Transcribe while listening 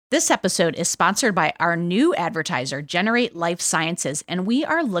This episode is sponsored by our new advertiser, Generate Life Sciences, and we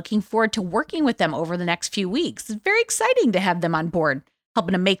are looking forward to working with them over the next few weeks. It's very exciting to have them on board,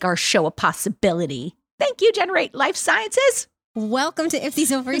 helping to make our show a possibility. Thank you, Generate Life Sciences. Welcome to If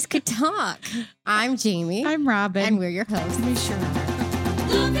These Ovaries Could Talk. I'm Jamie. I'm Robin. And we're your hosts. We sure are.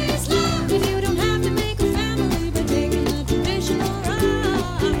 Love is love if you don't have to make a family by taking a traditional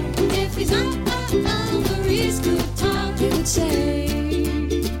route. If these ovaries could talk, they would say.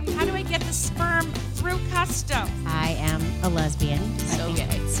 How do I get the sperm through custom? I am a lesbian. So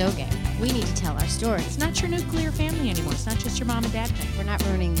gay. So gay. We need to tell our stories. It's not your nuclear family anymore. It's not just your mom and dad thing. We're not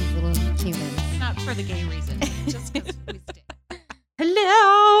ruining these little humans. It's not for the gay reason. Just because we stay.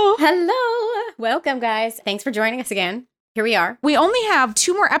 Hello. Hello. Welcome, guys. Thanks for joining us again. Here we are. We only have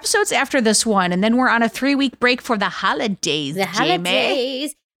 2 more episodes after this one, and then we're on a 3-week break for the holidays. The Jamie.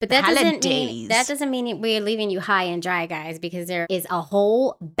 holidays. But that Holidays. doesn't mean we're leaving you high and dry, guys, because there is a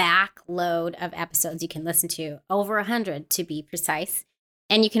whole backload of episodes you can listen to, over 100 to be precise.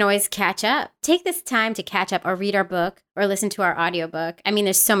 And you can always catch up. Take this time to catch up or read our book or listen to our audiobook. I mean,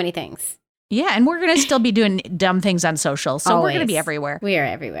 there's so many things. Yeah, and we're going to still be doing dumb things on social, so we're going to be Always. everywhere. We are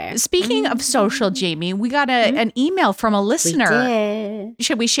everywhere. Speaking of social, Jamie, we got an email from a listener. We did.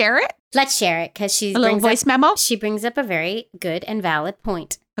 Should we share it? Let's share it because A little voice memo? She brings up a very good and valid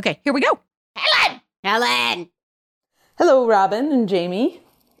point. Okay, here we go. Helen! Hello, Robin and Jamie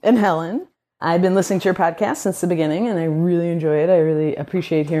and Helen. I've been listening to your podcast since the beginning, and I really enjoy it. I really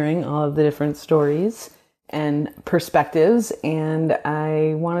appreciate hearing all of the different stories and perspectives, and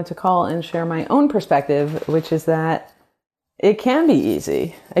I wanted to call and share my own perspective, which is that it can be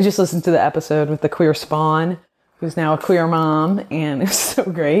easy. I just listened to the episode with the queer spawn, who's now a queer mom, and it was so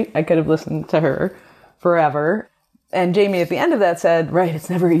great. I could have listened to her forever. And Jamie at the end of that said, right, it's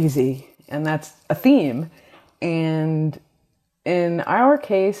never easy. And that's a theme. And in our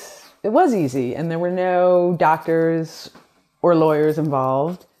case, it was easy. And there were no doctors or lawyers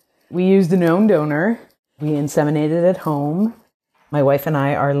involved. We used a known donor. We inseminated at home. My wife and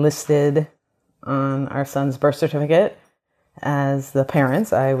I are listed on our son's birth certificate as the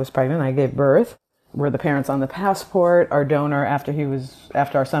parents. I was pregnant. I gave birth. We're the parents on the passport. Our donor, after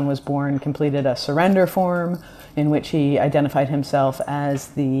our son was born, completed a surrender form in which he identified himself as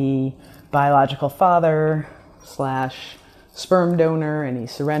the biological father / sperm donor, and he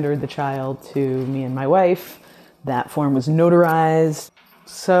surrendered the child to me and my wife. That form was notarized.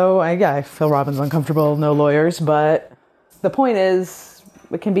 So I feel Robin's uncomfortable, no lawyers, but the point is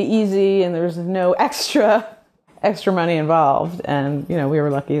it can be easy and there's no extra money involved. And, we were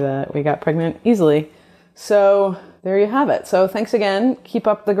lucky that we got pregnant easily. So there you have it. So thanks again. Keep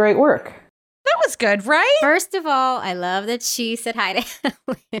up the great work. That was good, right? First of all, I love that she said hi to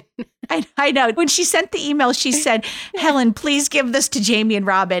Helen. I know. When she sent the email, she said, Helen, please give this to Jamie and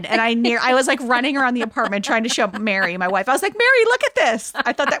Robin. And I was like running around the apartment trying to show Mary, my wife. I was like, Mary, look at this.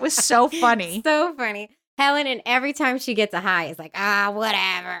 I thought that was so funny. So funny. Helen, and every time she gets a hi, it's like,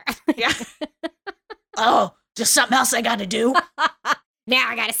 whatever. Yeah. Oh, just something else I got to do. Now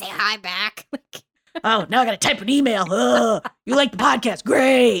I got to say hi back. Oh, now I got to type an email. Ugh, you like the podcast?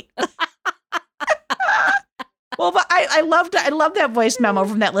 Great. Well, but I love that voice memo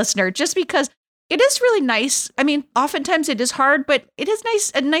from that listener just because it is really nice. I mean, oftentimes it is hard, but it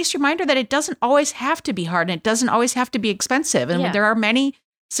is a nice reminder that it doesn't always have to be hard and it doesn't always have to be expensive. And there are many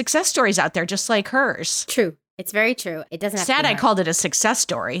success stories out there just like hers. True. It's very true. It doesn't have to be sad I hard. called it a success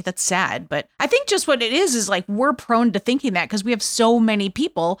story. That's sad. But I think just what it is like we're prone to thinking that because we have so many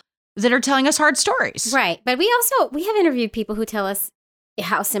people that are telling us hard stories. Right. But we have interviewed people who tell us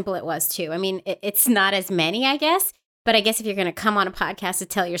how simple it was too. I mean, it's not as many, I guess. But I guess if you're going to come on a podcast to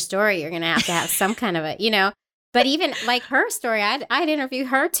tell your story, you're going to have some kind of But even like her story, I'd interview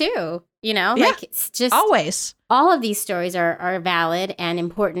her too. Yeah, like it's just always. All of these stories are valid and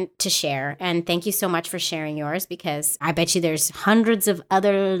important to share. And thank you so much for sharing yours because I bet you there's hundreds of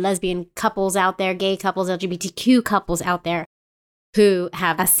other lesbian couples out there, gay couples, LGBTQ couples out there who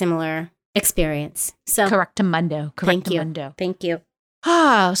have a similar experience. So Correctamundo. Thank you.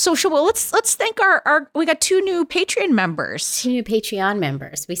 Let's thank we got 2 new Patreon members. 2 new Patreon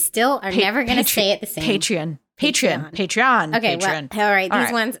members. We still are never going to say it the same. Patreon. Okay, Patreon. Well, all right.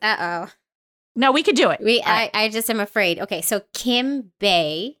 These ones, No, we could do it. I just am afraid. Okay, so Kim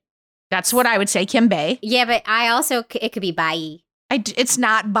Bay. That's what I would say, Kim Bay. Yeah, but it could be Bai. It's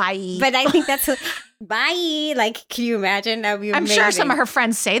not Bai. But I think that's Bai. Like, can you imagine? That would be amazing. I'm sure some of her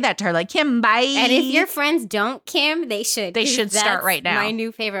friends say that to her, like, Kim Bai. And if your friends don't Kim, they should. They should start right now. My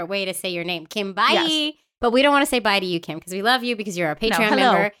new favorite way to say your name, Kim Bai. Yes. But we don't want to say bye to you, Kim, because we love you because you're a Patreon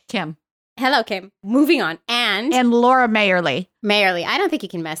hello, member. Kim. Hello, Kim. Moving on. And Laura Mayerly. Mayerly. I don't think you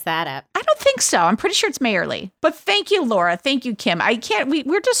can mess that up. I don't think so. I'm pretty sure it's Mayerly. But thank you, Laura. Thank you, Kim.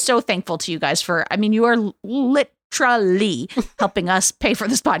 We're just so thankful to you guys you are literally helping us pay for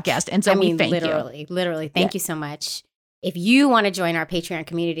this podcast. And so we thank you. Literally. Thank you so much. If you want to join our Patreon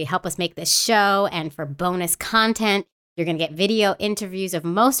community to help us make this show and for bonus content, you're going to get video interviews of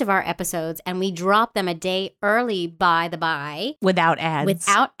most of our episodes, and we drop them a day early, by the by. Without ads.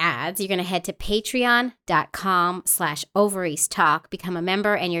 You're going to head to patreon.com/ovaries talk, become a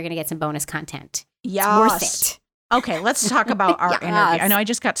member, and you're going to get some bonus content. Yes. It's worth it. Okay, let's talk about our interview. I know I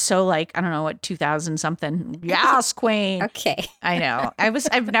just got so 2000 something. Yes, queen. Okay. I know.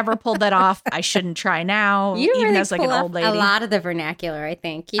 I've never pulled that off. I shouldn't try now. You even really as an old lady. a lot of the vernacular, I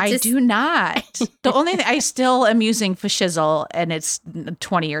think. I do not. The only thing I still am using for shizzle, and it's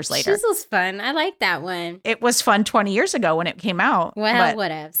 20 years later. Shizzle's fun. I like that one. It was fun 20 years ago when it came out. Well,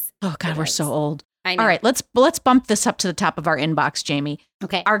 whatevs. Oh God, we're so old. I know. All right, let's bump this up to the top of our inbox, Jamie.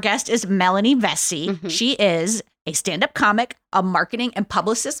 Okay. Our guest is Melanie Vesey. Mhm. She is a stand-up comic, a marketing and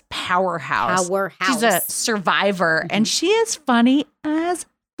publicist powerhouse. She's a survivor, and she is funny as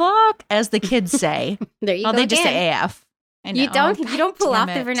fuck, as the kids say. There you go. They just again. say AF. I know. You don't pull damn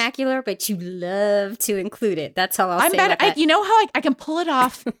off the it. vernacular, but you love to include it. That's all I'll I'm say bad. about that. You know how I can pull it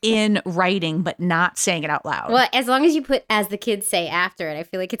off in writing, but not saying it out loud. Well, as long as you put "as the kids say" after it, I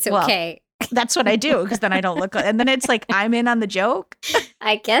feel like it's Well, okay. That's what I do, because then I don't look. And then it's like I'm in on the joke.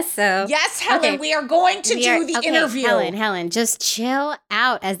 I guess so. Yes, Helen, Okay. we are going to do the okay, interview. Helen, just chill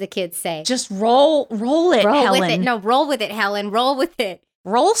out, as the kids say. Just roll it, roll Helen. with it. No, roll with it, Helen. Roll with it.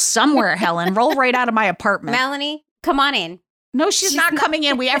 Roll somewhere, Helen. Roll right out of my apartment. Melanie, come on in. No, she's not coming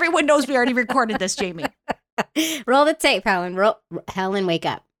in. Everyone knows we already recorded this, Jamie. Roll the tape, Helen. Helen, wake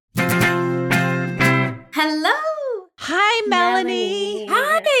up. Hello. Hi, Melanie.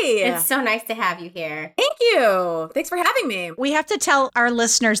 Hi. It's so nice to have you here. Thank you. Thanks for having me. We have to tell our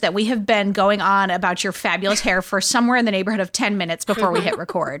listeners that we have been going on about your fabulous hair for somewhere in the neighborhood of 10 minutes before we hit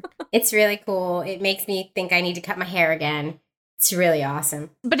record. It's really cool. It makes me think I need to cut my hair again. It's really awesome.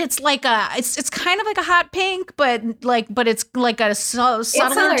 But it's like it's kind of like a hot pink, but it's like a subtler color is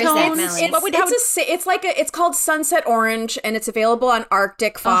that, tone. Melanie? It's called Sunset Orange, and it's available on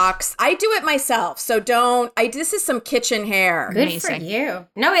Arctic Fox. I do it myself, so this is some kitchen hair. Good Amazing. for you.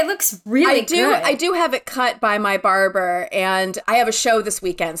 No, it looks really good. I do have it cut by my barber, and I have a show this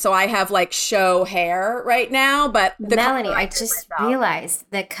weekend, so I have show hair right now. But Melanie, I just realized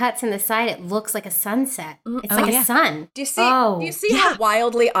the cuts in the side, it looks like a sunset. It's like a sun. Do you see how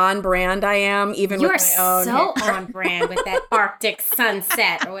wildly on brand I am, even You're with my own so hair? on brand with that Arctic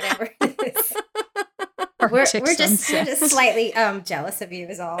sunset or whatever it is. We're just slightly jealous of you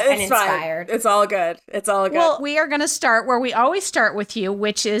is all, and inspired. Fine. It's all good. It's all good. Well, we are going to start where we always start with you,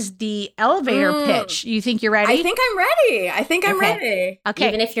 which is the elevator pitch. You think you're ready? I think I'm ready. Okay.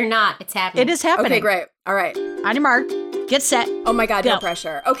 Even if you're not, it's happening. It is happening. Okay, great. All right. On your mark, get set. Oh my God, Go. no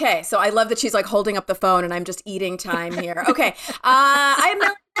pressure. Okay, so I love that she's holding up the phone and I'm just eating time here. Okay, I am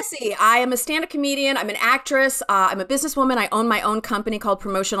Melanie Vesey. I am a stand-up comedian. I'm an actress. I'm a businesswoman. I own my own company called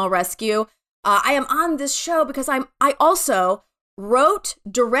Promotional Rescue. I am on this show because I also wrote,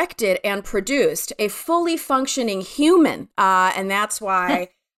 directed, and produced a fully functioning human, and that's why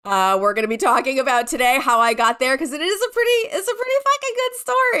we're going to be talking about today how I got there, because it's a pretty fucking good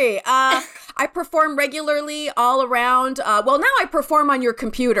story. I perform regularly all around. Now I perform on your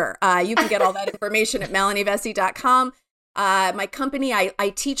computer. You can get all that information at melanievesey.com. My company,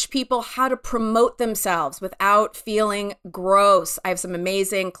 I teach people how to promote themselves without feeling gross. I have some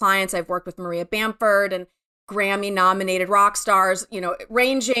amazing clients. I've worked with Maria Bamford and Grammy-nominated rock stars,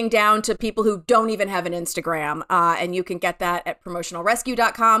 ranging down to people who don't even have an Instagram. And you can get that at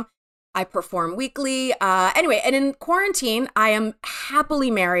promotionalrescue.com. I perform weekly. Anyway, and in quarantine, I am happily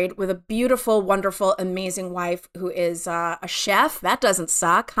married with a beautiful, wonderful, amazing wife who is a chef. That doesn't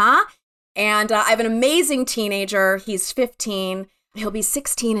suck, huh? And I have an amazing teenager. He's 15. He'll be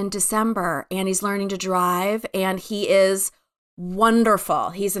 16 in December, and he's learning to drive, and he is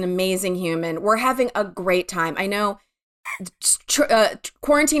wonderful. He's an amazing human. We're having a great time. I know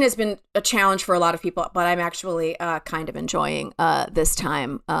quarantine has been a challenge for a lot of people, but I'm actually kind of enjoying this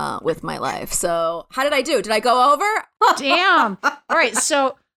time with my life. So how did I do? Did I go over? Damn. All right.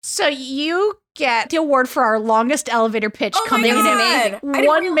 So you get the award for our longest elevator pitch, coming in at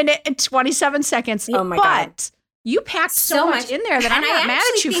 1 minute and 27 seconds. Oh my God. You packed so much in there that I'm And not I mad at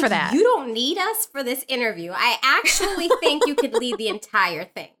actually you think for that. You don't need us for this interview. I actually think you could lead the entire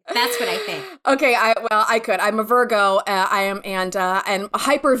thing. That's what I think. Okay, I could. I'm a Virgo. I am, and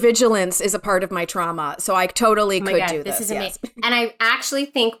hypervigilance is a part of my trauma, so I totally Oh my could God, do this this. is amazing. Yes. And I actually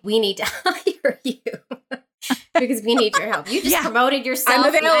think we need to hire you because we need your help. You just promoted yourself. I'm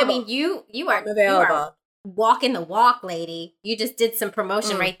available. I mean, you are I'm available. You are walking the walk, lady. You just did some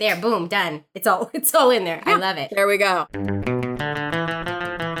promotion right there. Boom, done. It's all in there. I love it. There we go.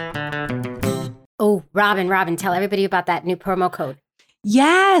 Oh, Robin, tell everybody about that new promo code.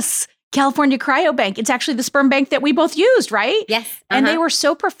 Yes. California Cryobank. It's actually the sperm bank that we both used, right? Yes. And they were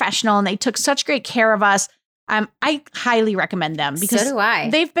so professional and they took such great care of us. I highly recommend them because So do I.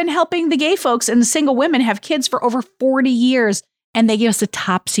 they've been helping the gay folks and the single women have kids for over 40 years. And they give us a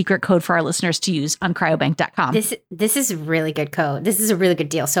top secret code for our listeners to use on cryobank.com. This is a really good code. This is a really good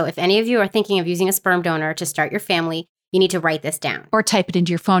deal. So if any of you are thinking of using a sperm donor to start your family, you need to write this down. Or type it into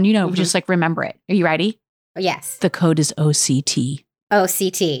your phone, just like remember it. Are you ready? Yes. The code is OCT.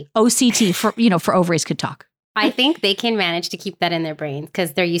 OCT. OCT for ovaries could talk. I think they can manage to keep that in their brains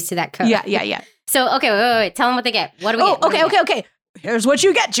because they're used to that code. Yeah. So, okay, wait. Tell them what they get. What do we get? Okay. Here's what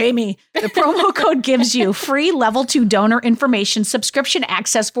you get, Jamie. The promo code gives you free level 2 donor information subscription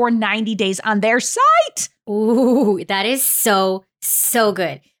access for 90 days on their site. Ooh, that is so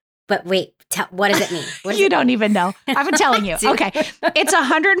good. But wait, what does it mean? What does You it don't even know. I've been telling you. Okay. It's a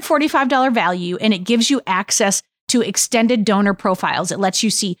 $145 value and it gives you access to extended donor profiles. It lets you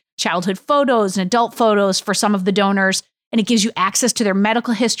see childhood photos and adult photos for some of the donors, and it gives you access to their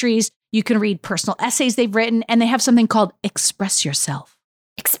medical histories. You can read personal essays they've written, and they have something called Express Yourself.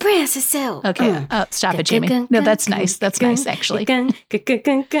 Express yourself. Okay. Stop it, Jamie. No, that's nice. That's nice, actually. And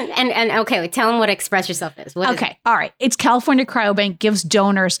okay, tell them what Express Yourself is. What is Okay. All right. It's California Cryobank gives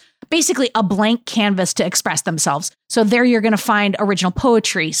donors basically a blank canvas to express themselves. So there you're going to find original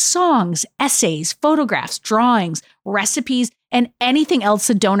poetry, songs, essays, photographs, drawings, recipes, and anything else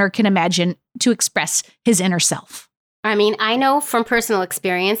a donor can imagine to express his inner self. I mean, I know from personal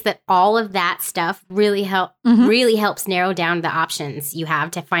experience that all of that stuff really helps narrow down the options you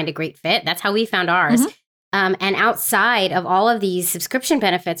have to find a great fit. That's how we found ours. And outside of all of these subscription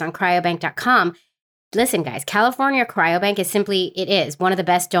benefits on cryobank.com, listen, guys, California Cryobank is one of the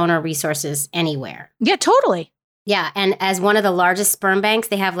best donor resources anywhere. Yeah, totally. Yeah. And as one of the largest sperm banks,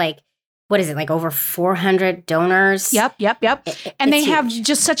 they have over 400 donors? Yep. And they have huge.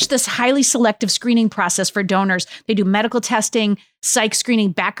 just such this highly selective screening process for donors. They do medical testing, psych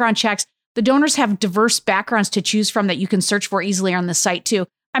screening, background checks. The donors have diverse backgrounds to choose from that you can search for easily on the site too.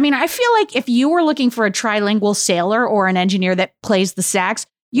 I mean, I feel like if you were looking for a trilingual sailor or an engineer that plays the sax,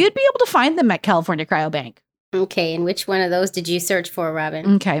 you'd be able to find them at California Cryobank. Okay, and which one of those did you search for,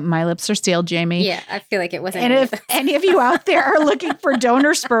 Robin? Okay, my lips are sealed, Jamie. Yeah, I feel like it wasn't. And if any of you out there are looking for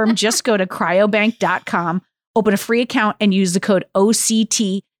donor sperm, just go to cryobank.com, open a free account, and use the code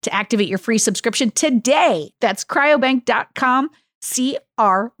OCT to activate your free subscription today. That's cryobank.com,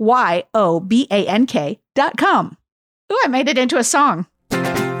 cryobank.com. Ooh, I made it into a song.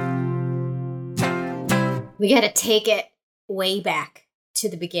 we got to take it way back to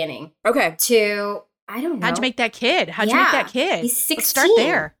the beginning. Okay. I don't know. How'd you make that kid? How'd you make that kid? He's 16. Let's start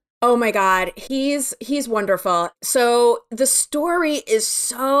there. Oh my God, he's wonderful. So the story is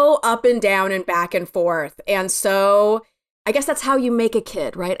so up and down and back and forth. And so I guess that's how you make a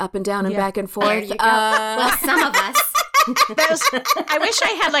kid, right? Up and down and back and forth. There you go. Well, some of us. I wish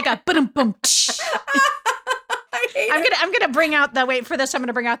I had like a boom boom. I'm gonna bring out the wait for this. I'm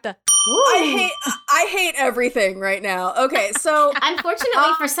gonna bring out the. I hate everything right now. Okay, so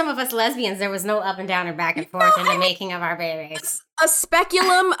Unfortunately for some of us lesbians, there was no up and down and back and forth in the making of our babies. a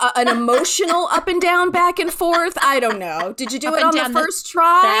speculum, an emotional up and down, back and forth. I don't know. Did you do Up it and on the down the- first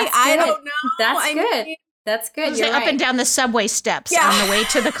try? That's I good. don't know. That's good. That's good. You're Up right. and down the subway steps Yeah. on the way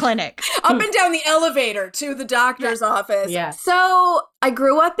to the clinic. Up and down the elevator to the doctor's office. Yeah. So I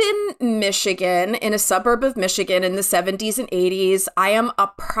grew up in Michigan, in a suburb of Michigan in the 70s and 80s. I am a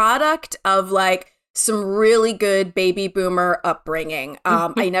product of like some really good baby boomer upbringing.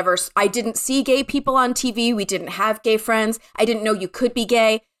 I didn't see gay people on TV. We didn't have gay friends. I didn't know you could be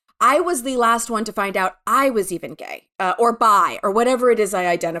gay. I was the last one to find out I was even gay or bi or whatever it is I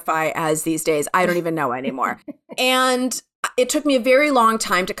identify as these days. I don't even know anymore. And it took me a very long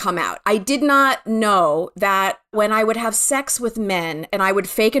time to come out. I did not know that when I would have sex with men and I would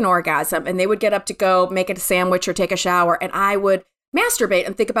fake an orgasm and they would get up to go make a sandwich or take a shower and I would masturbate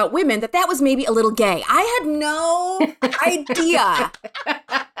and think about women, that was maybe a little gay. I had no idea.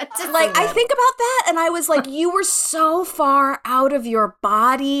 Like, I think about that and I was like, you were so far out of your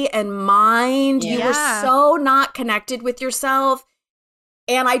body and mind. You were Yeah. so not connected with yourself.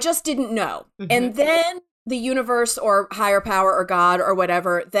 And I just didn't know. And then the universe or higher power or God or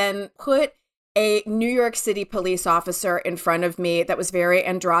whatever then put a New York City police officer in front of me that was very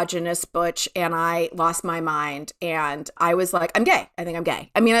androgynous, butch, and I lost my mind. And I was like, I'm gay. I think I'm gay.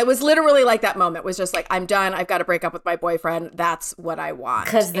 I mean, it was literally like that moment was just like, I'm done. I've got to break up with my boyfriend. That's what I want.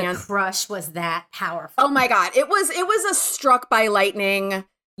 Because the And- crush was that powerful. oh my God. It was a struck by lightning.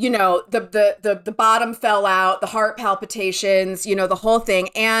 You know, the bottom fell out, the heart palpitations, you know, the whole thing.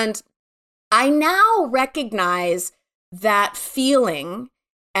 And I now recognize that feeling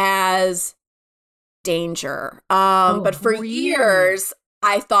as danger. But for really? years,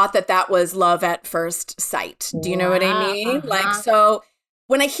 I thought that was love at first sight. Do you know what I Wow, mean? Like, uh-huh. so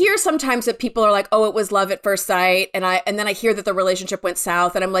when I hear sometimes that people are like, oh, it was love at first sight, and then I hear that the relationship went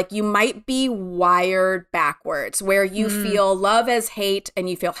south, and I'm like, you might be wired backwards, where you feel love as hate and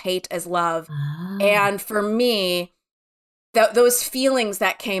you feel hate as love. And for me, those feelings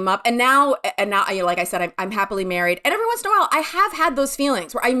that came up, and now, like I said, I'm happily married, and every once in a while, I have had those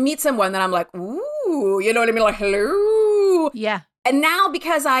feelings where I meet someone that I'm like, ooh, you know what I mean, like hello. Yeah. And now,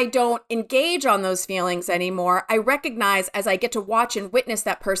 because I don't engage on those feelings anymore, I recognize as I get to watch and witness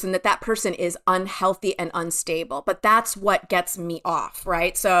that person is unhealthy and unstable. But that's what gets me off,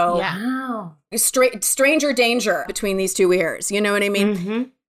 right? So, Yeah. Wow. stranger danger between these two ears. You know what I mean? Mm-hmm.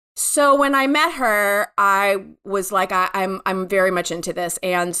 So when I met her, I was like, I'm very much into this.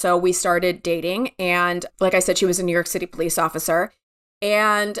 And so we started dating. And like I said, she was a New York City police officer.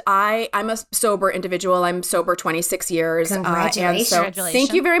 And I'm a sober individual. I'm sober 26 years. Congratulations. And so,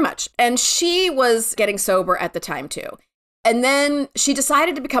 thank you very much. And she was getting sober at the time too. And then she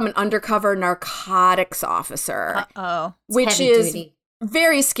decided to become an undercover narcotics officer, Uh-oh. which Heavy is duty.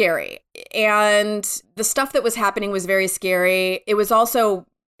 very scary. And the stuff that was happening was very scary. It was also,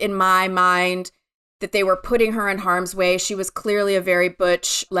 in my mind, that they were putting her in harm's way. She was clearly a very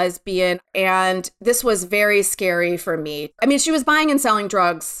butch lesbian. And this was very scary for me. I mean, she was buying and selling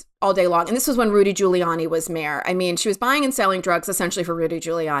drugs all day long. And this was when Rudy Giuliani was mayor. I mean, she was buying and selling drugs essentially for Rudy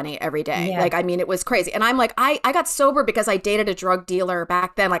Giuliani every day. Yeah. Like, I mean, it was crazy. And I'm like, I got sober because I dated a drug dealer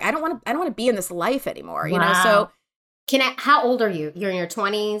back then. Like, I don't want to be in this life anymore, you know? So How old are you? You're in your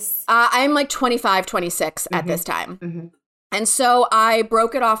 20s? I'm like 25, 26 at this time. Mm-hmm. And so I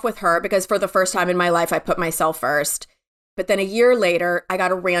broke it off with her because for the first time in my life, I put myself first. But then a year later, I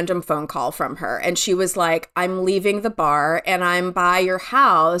got a random phone call from her. And she was like, I'm leaving the bar and I'm by your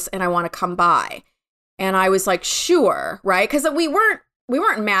house and I want to come by. And I was like, sure, right? Because we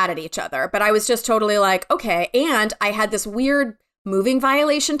weren't mad at each other, but I was just totally like, okay. And I had this weird moving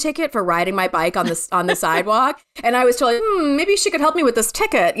violation ticket for riding my bike on the sidewalk. And I was totally, maybe she could help me with this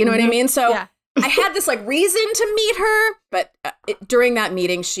ticket. You know what I mean? So Yeah. I had this like reason to meet her, but during that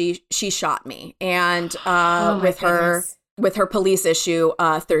meeting, she shot me, and Oh my goodness. with her police issue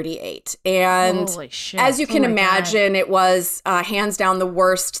 38. And Holy shit. as you can Oh my imagine, it was hands down the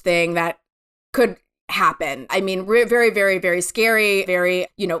worst thing that could happen. I mean, very, very, very scary, very,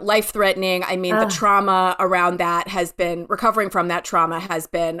 life threatening. I mean, the trauma around that recovering from that trauma has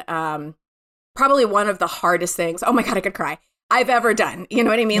been probably one of the hardest things. Oh my God, I could cry. I've ever done. You know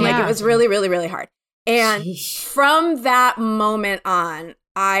what I mean? Like, Yeah. it was really, really, really hard. And Sheesh. from that moment on,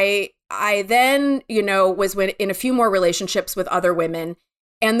 I then, was in a few more relationships with other women.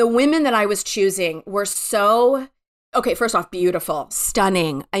 And the women that I was choosing were so, okay, first off, beautiful,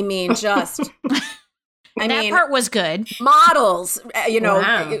 stunning. I mean, just, that part was good. models,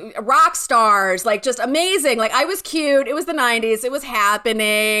 Wow. rock stars, like just amazing. Like, I was cute. It was the 90s. It was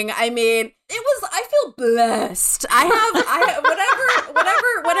happening. I mean, I feel blessed. I have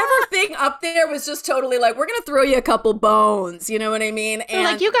whatever thing up there was just totally like, we're going to throw you a couple bones. You know what I mean? They're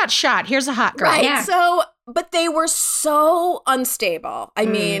like, you got shot. Here's a hot girl. right. Yeah. So, but they were so unstable. I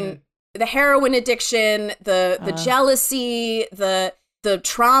mean, the heroin addiction, the jealousy, the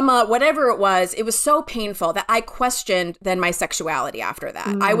trauma, whatever it was so painful that I questioned then my sexuality after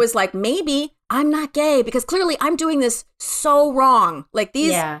that. I was like, maybe I'm not gay because clearly I'm doing this so wrong. Like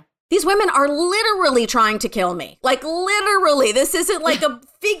these women are literally trying to kill me. Like, literally. This isn't like a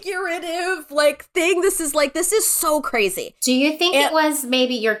figurative like thing. This is so crazy. Do you think it was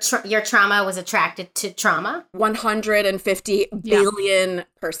maybe your trauma was attracted to trauma? 150 billion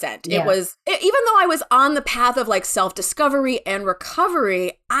 %. Yeah. It was, even though I was on the path of like self-discovery and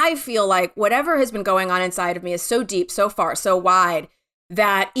recovery, I feel like whatever has been going on inside of me is so deep, so far, so wide,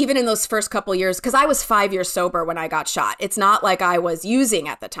 that even in those first couple years, because I was 5 years sober when I got shot. It's not like I was using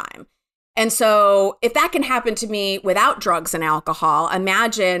at the time. And so if that can happen to me without drugs and alcohol,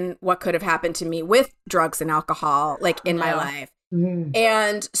 imagine what could have happened to me with drugs and alcohol, like in my life.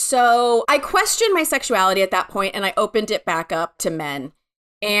 And so I questioned my sexuality at that point, and I opened it back up to men.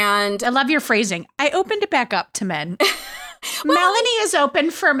 And I love your phrasing. I opened it back up to men. Melanie is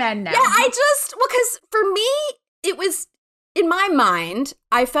open for men now. yeah, because for me, it was, in my mind,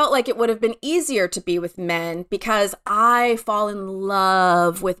 I felt like it would have been easier to be with men because I fall in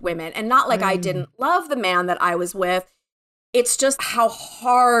love with women. And not like I didn't love the man that I was with. It's just how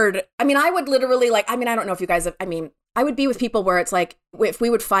hard. I mean, I would literally I don't know if you guys have, I would be with people where it's like, if we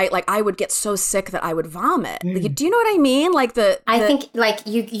would fight, like I would get so sick that I would vomit. Like, do you know what I mean? Like I think like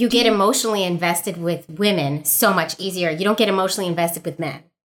you get emotionally invested with women so much easier. You don't get emotionally invested with men.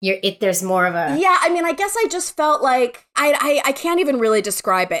 There's more of a yeah. I mean, I guess I just felt like I can't even really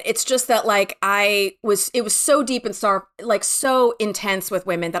describe it. It's just that like it was so deep and so intense with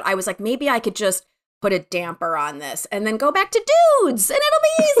women that I was like, maybe I could just put a damper on this and then go back to dudes and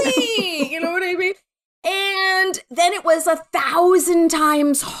it'll be easy. You know what I mean? And then it was 1,000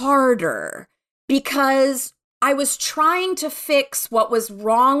 times harder because I was trying to fix what was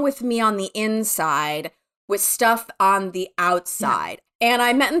wrong with me on the inside with stuff on the outside. Yeah. And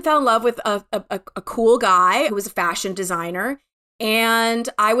I met and fell in love with a cool guy who was a fashion designer. And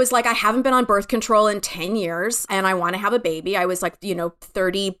I was like, I haven't been on birth control in 10 years and I want to have a baby. I was like,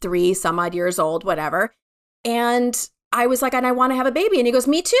 33 some odd years old, whatever. And I was like, and I want to have a baby. And he goes,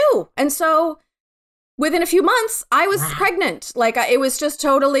 me too. And so within a few months, I was pregnant. Like it was just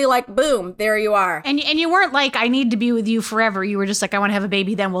totally like, boom, there you are. And you weren't like, I need to be with you forever. You were just like, I want to have a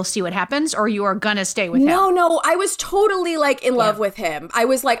baby, then we'll see what happens. Or you are going to stay with him. No, I was totally like in love with him. I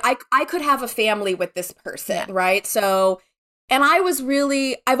was like, I could have a family with this person, right? So, and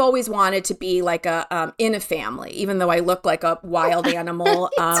I've always wanted to be like in a family, even though I look like a wild animal.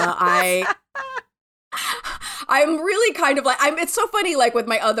 I'm really kind of like, it's so funny, like with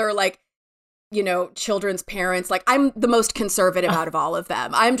my other children's parents, like I'm the most conservative out of all of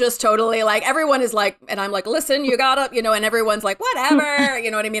them. I'm just totally like, everyone is like, and I'm like, listen, you gotta, and everyone's like, whatever, you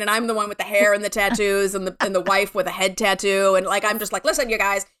know what I mean? And I'm the one with the hair and the tattoos and the wife with a head tattoo. And like, I'm just like, listen, you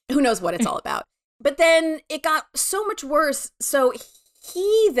guys, who knows what it's all about. But then it got so much worse. So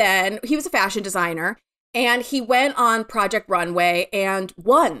he was a fashion designer and he went on Project Runway and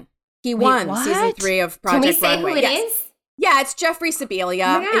won. He won season 3 of Project Runway. Can we say who it is? Yeah, it's Jeffrey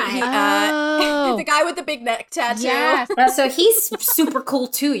Sibilia. Yeah. The guy with the big neck tattoo. Yeah. So he's super cool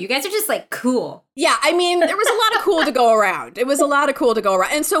too. You guys are just like cool. Yeah, I mean, there was a lot of cool to go around.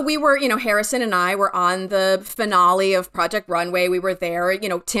 And so we were, Harrison and I were on the finale of Project Runway. We were there,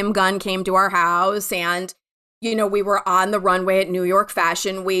 Tim Gunn came to our house and, we were on the runway at New York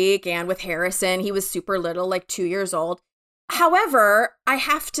Fashion Week. And with Harrison, he was super little, like 2 years old. However, I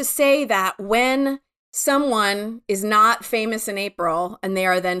have to say that when someone is not famous in April and they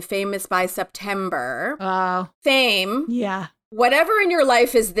are then famous by September, fame, whatever in your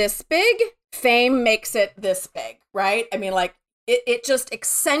life is this big, fame makes it this big, right? I mean, like it just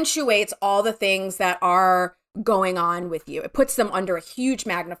accentuates all the things that are going on with you. It puts them under a huge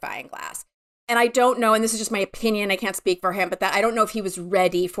magnifying glass. And I don't know, and this is just my opinion, I can't speak for him, but that I don't know if he was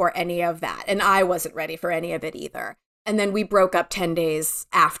ready for any of that. And I wasn't ready for any of it either. And then we broke up 10 days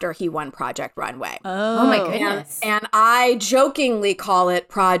after he won Project Runway. Oh my goodness. And I jokingly call it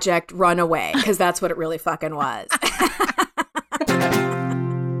Project Runaway because that's what it really fucking was.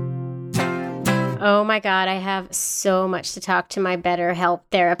 Oh my God, I have so much to talk to my BetterHelp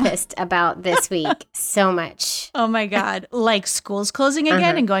therapist about this week. So much. Oh my God. Like schools closing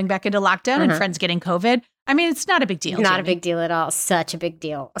again and going back into lockdown and friends getting COVID. I mean, it's not a big deal. Not a big deal at all. Such a big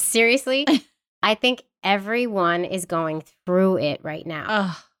deal. Seriously, I think everyone is going through it right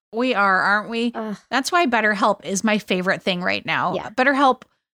now. We are, aren't we? That's why BetterHelp is my favorite thing right now. Yeah. BetterHelp,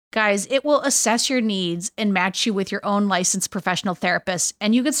 guys, it will assess your needs and match you with your own licensed professional therapist,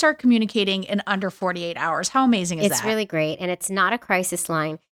 and you can start communicating in under 48 hours. How amazing is that? It's really great, and it's not a crisis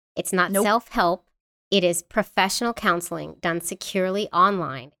line. It's not self-help. It is professional counseling done securely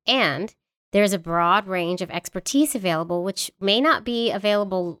online, and there's a broad range of expertise available, which may not be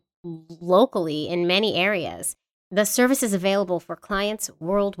available locally in many areas. The service is available for clients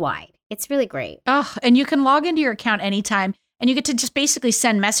worldwide. It's really great. And you can log into your account anytime, and you get to just basically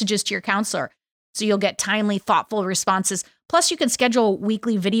send messages to your counselor. So you'll get timely, thoughtful responses. Plus, you can schedule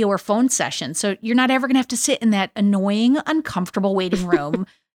weekly video or phone sessions. So you're not ever going to have to sit in that annoying, uncomfortable waiting room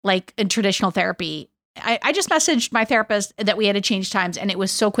like in traditional therapy. I just messaged my therapist that we had to change times, and it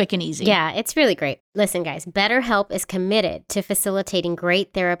was so quick and easy. Yeah, it's really great. Listen, guys, BetterHelp is committed to facilitating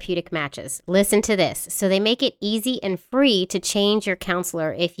great therapeutic matches. Listen to this. So they make it easy and free to change your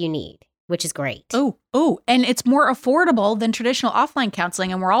counselor if you need. which is great. Oh, and it's more affordable than traditional offline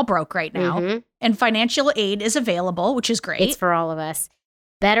counseling, and we're all broke right now. Mhm. And financial aid is available, which is great. It's for all of us.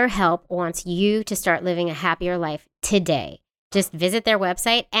 BetterHelp wants you to start living a happier life today. Just visit their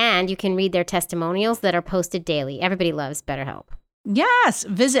website and you can read their testimonials that are posted daily. Everybody loves BetterHelp. Yes,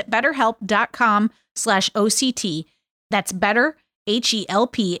 visit betterhelp.com/OCT. That's better,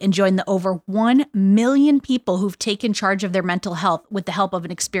 HELP, and join the over 1 million people who've taken charge of their mental health with the help of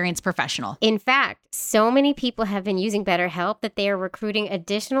an experienced professional. In fact, so many people have been using BetterHelp that they are recruiting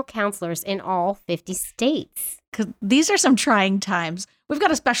additional counselors in all 50 states. 'Cause these are some trying times. We've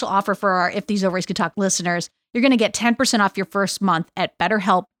got a special offer for our If These Ovaries Could Talk listeners. You're going to get 10% off your first month at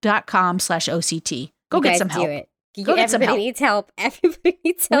betterhelp.com/OCT. Go You get guys some help. Do it. Go get some Everybody help. needs help. Everybody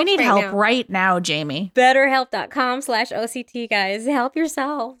needs help. We need right help now. right now, Jamie. BetterHelp.com/OCT, guys. Help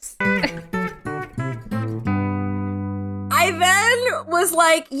yourselves. I then was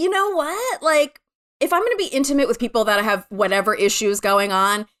like, you know what? Like, if I'm going to be intimate with people that have whatever issues going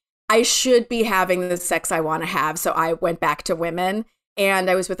on, I should be having the sex I want to have. So I went back to women, and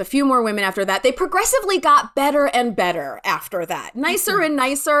I was with a few more women after that. They progressively got better and better after that. Nicer and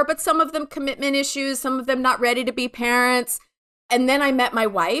nicer, but some of them commitment issues, some of them not ready to be parents. And then I met my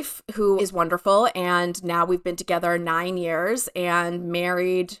wife, who is wonderful. And now we've been together 9 years and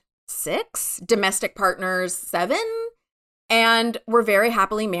married 6, domestic partners 7. And we're very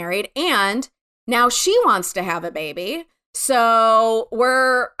happily married. And now she wants to have a baby. So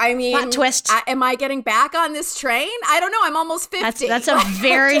Plot twist. Am I getting back on this train? I don't know. I'm almost 50. That's a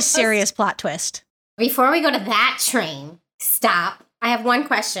very serious plot twist. Before we go to that train, stop. I have one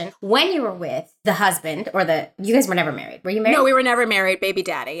question. When you were with the husband you guys were never married. Were you married? No, we were never married. Baby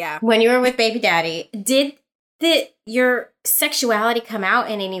daddy, yeah. When you were with baby daddy, did your sexuality come out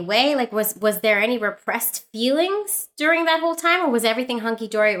in any way? Like, was there any repressed feelings during that whole time, or was everything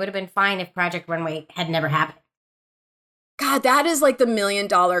hunky-dory? It would have been fine if Project Runway had never happened. God, that is like the $1 million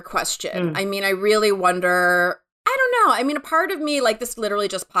question. I mean, I really wonder, I don't know. I mean, a part of me, like, this literally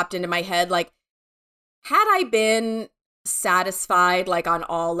just popped into my head. Like, had I been satisfied, like, on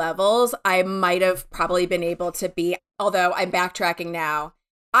all levels, I might have probably been able to be, although I'm backtracking now.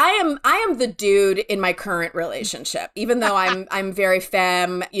 I am the dude in my current relationship, even though I'm very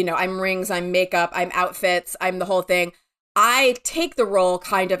femme, you know, I'm rings, I'm makeup, I'm outfits, I'm the whole thing. I take the role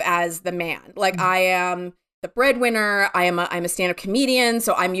kind of as the man. Like, I am the breadwinner. I'm a stand-up comedian,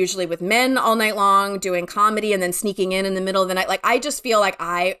 so I'm usually with men all night long doing comedy and then sneaking in the middle of the night. Like, I just feel like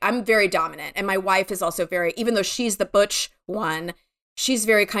I'm very dominant. And my wife is also very, even though she's the butch one, she's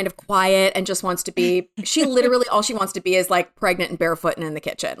very kind of quiet and just wants to be, she literally, all she wants to be is like pregnant and barefoot and in the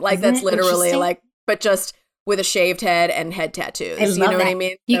kitchen. Like, Isn't that's it literally interesting? like, but just with a shaved head and head tattoos. I love You know that. what I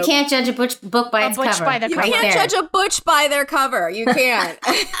mean? You So- can't judge a book by A its butch cover. by the You cover. can't judge a butch by their cover. You can't.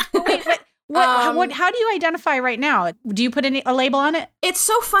 How do you identify right now? Do you put a label on it? It's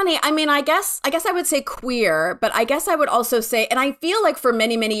so funny. I mean, I guess I would say queer, but I guess I would also say, and I feel like for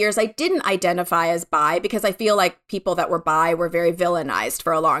many, many years, I didn't identify as bi because I feel like people that were bi were very villainized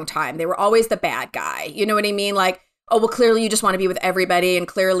for a long time. They were always the bad guy. You know what I mean? Like, oh, well, clearly you just want to be with everybody and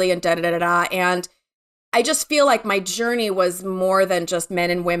clearly and da-da-da-da-da. And I just feel like my journey was more than just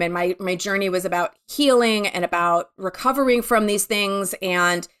men and women. My journey was about healing and about recovering from these things.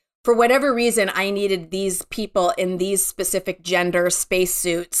 And for whatever reason, I needed these people in these specific gender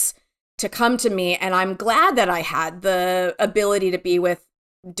spacesuits to come to me. And I'm glad that I had the ability to be with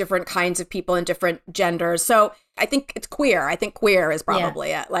different kinds of people in different genders. So I think it's queer. I think queer is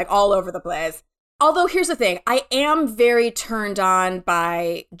probably it, like all over the place. Although here's the thing, I am very turned on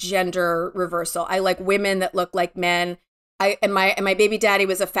by gender reversal. I like women that look like men. And my baby daddy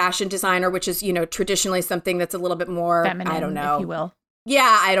was a fashion designer, which is, you know, traditionally something that's a little bit more, Feminine, I don't know. if you will.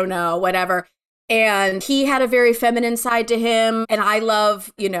 Yeah, I don't know, whatever. And he had a very feminine side to him. And I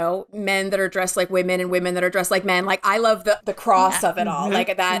love, you know, men that are dressed like women and women that are dressed like men. Like, I love the cross of it all.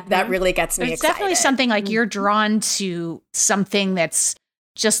 Like, that really gets me It's excited. definitely something like you're drawn to something that's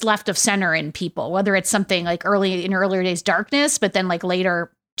just left of center in people, whether it's something like in earlier days, darkness, but then like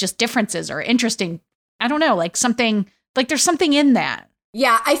later just differences or interesting. I don't know, like something, like there's something in that.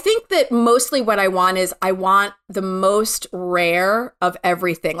 Yeah, I think that mostly what I want is I want the most rare of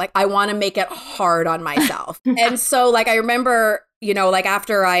everything. Like, I want to make it hard on myself. And so, like, I remember, you know, like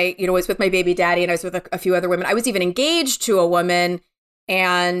after I, you know, was with my baby daddy and I was with a few other women, I was even engaged to a woman.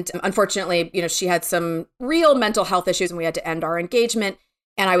 And unfortunately, you know, she had some real mental health issues and we had to end our engagement.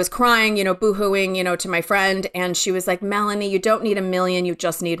 And I was crying, you know, boohooing, you know, to my friend. And she was like, Melanie, you don't need 1 million. You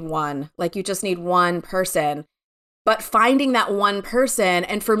just need one. Like, you just need one person. But finding that one person,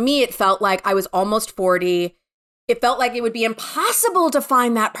 and for me, it felt like I was almost 40. it felt like it would be impossible to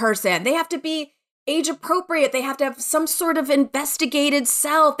find that person. They have to be age appropriate. They have to have some sort of investigated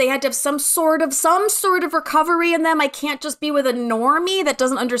self. They had to have some sort of recovery in them. I can't just be with a normie that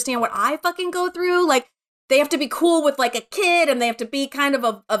doesn't understand what I fucking go through. Like, they have to be cool with like a kid, and they have to be kind of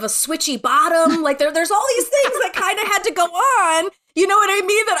a switchy bottom. Like there's all these things that kind of had to go on. You know what I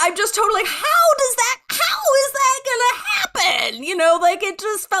mean? That I'm just totally, how is that gonna happen? You know, like it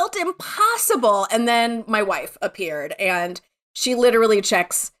just felt impossible. And then my wife appeared, and she literally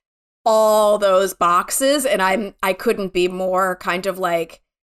checks all those boxes. And I couldn't be more kind of like,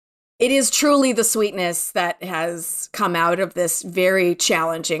 it is truly the sweetness that has come out of this very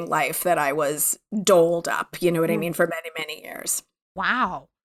challenging life that I was doled up, you know what I mean, for many, many years. Wow.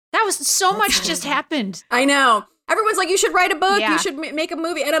 That was so much just happened. I know. Everyone's like, you should write a book. Yeah. You should make a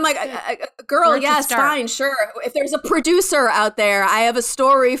movie. And I'm like, girl, Where to yes, start? fine, sure. If there's a producer out there, I have a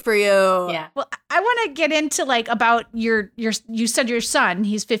story for you. Yeah. Well, I want to get into like about you said your son,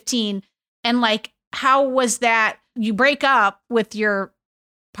 he's 15, and like, how was that you break up with your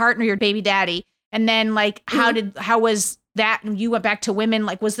partner, your baby daddy, and then like, how was that you went back to women?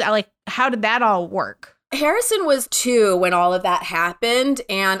 Like, was that like, how did that all work? Harrison was 2 when all of that happened.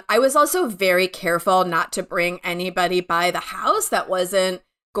 And I was also very careful not to bring anybody by the house that wasn't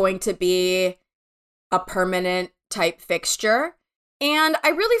going to be a permanent type fixture. And I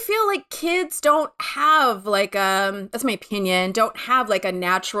really feel like kids don't have like, that's my opinion, don't have like a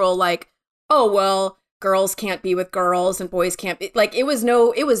natural like, oh, well, girls can't be with girls and boys can't be, like, it was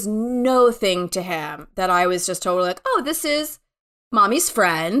no thing to him that I was just totally like, oh, this is mommy's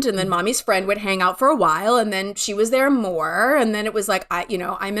friend. And then mommy's friend would hang out for a while, and then she was there more. And then it was like,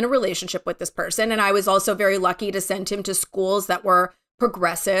 I'm in a relationship with this person. And I was also very lucky to send him to schools that were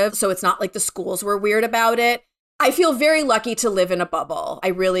progressive. So it's not like the schools were weird about it. I feel very lucky to live in a bubble. I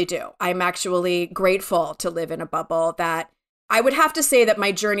really do. I'm actually grateful to live in a bubble that I would have to say that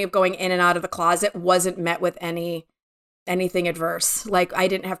my journey of going in and out of the closet wasn't met with anything adverse. Like, I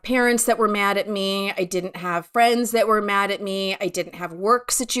didn't have parents that were mad at me. I didn't have friends that were mad at me. I didn't have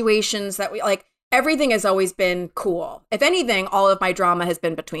work situations that everything has always been cool. If anything, all of my drama has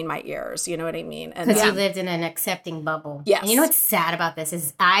been between my ears. You know what I mean? And Because you lived in an accepting bubble. Yes. And you know what's sad about this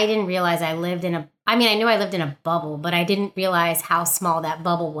is I didn't realize I lived in I knew I lived in a bubble, but I didn't realize how small that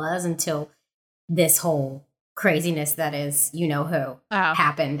bubble was until this whole craziness that is, you know who,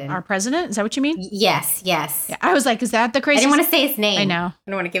 happened. And Our president? Is that what you mean? yes. Yeah. I was like, is that the I craziest? didn't want to say his name. I know.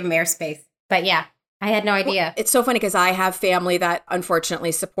 I don't want to give him airspace. But yeah, I had no idea. it's so funny because I have family that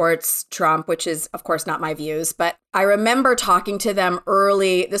unfortunately supports Trump, which is, of course, not my views. But I remember talking to them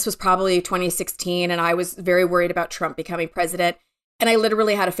early. This was probably 2016. And I was very worried about Trump becoming president. And I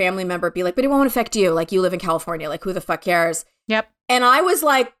literally had a family member be like, but it won't affect you. Like, you live in California. Like, who the fuck cares? Yep. And I was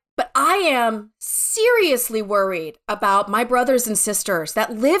like, but I am seriously worried about my brothers and sisters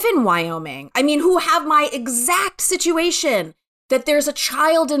that live in Wyoming. I mean, who have my exact situation, that there's a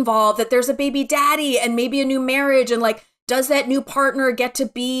child involved, that there's a baby daddy and maybe a new marriage. And like, does that new partner get to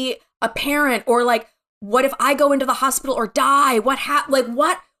be a parent? Or like, what if I go into the hospital or die? What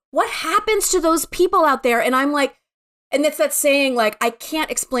happens to those people out there? And I'm like, and it's that saying, like, I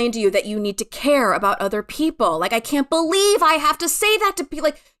can't explain to you that you need to care about other people. Like, I can't believe I have to say that to people.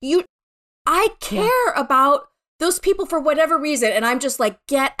 Like, I care about those people for whatever reason. And I'm just like,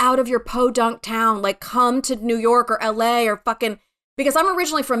 get out of your podunk town. Like, come to New York or LA or fucking, because I'm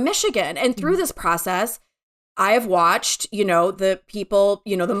originally from Michigan. And through this process, I have watched, the people,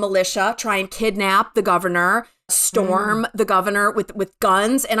 the militia try and kidnap the governor, storm the governor with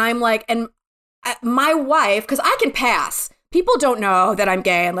guns. And I'm like, and my wife, because I can pass. People don't know that I'm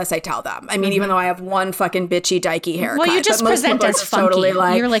gay unless I tell them. I mean, even though I have one fucking bitchy dykey haircut. Well, you just but most present people are as just funky. totally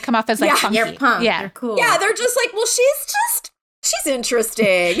like, You're like, come off as like funky. You're punk. Yeah. You're cool. yeah, they're just like, well, she's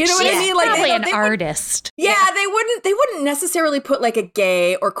interesting. You know what I mean? Like, Probably an they artist. yeah, they wouldn't necessarily put like a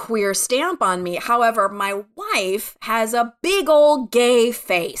gay or queer stamp on me. However, my wife has a big old gay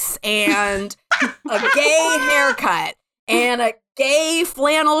face and a gay haircut and a gay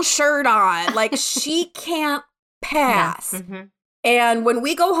flannel shirt on. Like, she can't pass. Mm-hmm. And when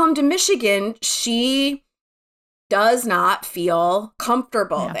we go home to Michigan, she does not feel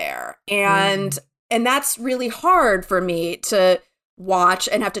comfortable there. And that's really hard for me to watch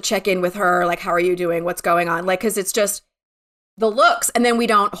and have to check in with her. Like, how are you doing? What's going on? Like, because it's just the looks. And then we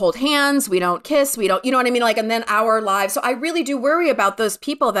don't hold hands. We don't kiss. We don't, you know what I mean? Like, and then our lives. So I really do worry about those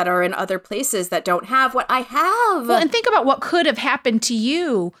people that are in other places that don't have what I have. Well, and think about what could have happened to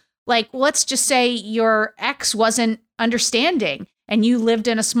you. Like, let's just say your ex wasn't understanding and you lived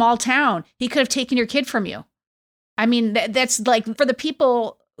in a small town. He could have taken your kid from you. I mean, that's like, for the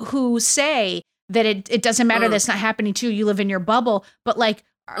people who say that it doesn't matter that's not happening to you. You live in your bubble. But like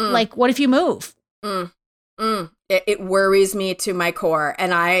what if you move? It worries me to my core.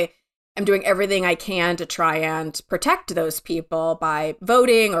 And I am doing everything I can to try and protect those people by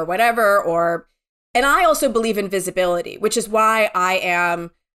voting or whatever. And I also believe in visibility, which is why I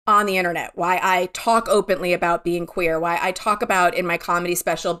am on the internet, why I talk openly about being queer, why I talk about in my comedy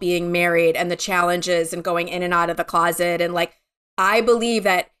special being married and the challenges and going in and out of the closet. And like, I believe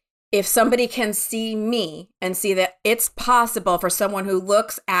that if somebody can see me and see that it's possible for someone who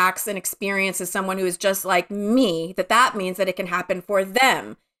looks, acts, and experiences someone who is just like me, that means that it can happen for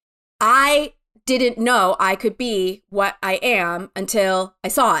them. I didn't know I could be what I am until I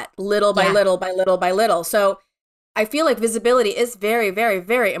saw it little by little by little by little. So I feel like visibility is very, very,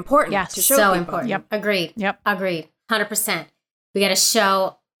 very important to show so people. important. Yep. Agreed. Yep. Agreed. 100%. We got to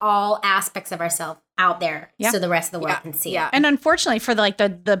show all aspects of ourselves out there so the rest of the world can see it. And unfortunately for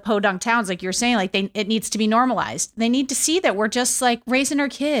the podunk towns, like you're saying, like it needs to be normalized. They need to see that we're just like raising our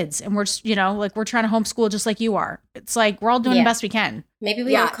kids and we're, like we're trying to homeschool just like you are. It's like, we're all doing the best we can. Maybe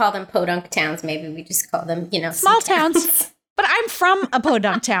we don't call them podunk towns. Maybe we just call them, small towns. But I'm from a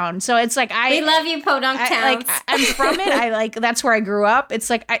podunk town. So it's like, we love you, podunk towns. I'm from it. That's where I grew up.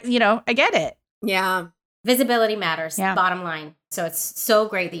 It's like, I get it. Yeah. Visibility matters, bottom line. So it's so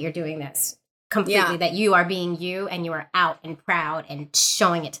great that you're doing this completely, that you are being you and you are out and proud and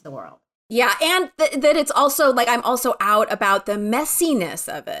showing it to the world. Yeah. And that it's also like, I'm also out about the messiness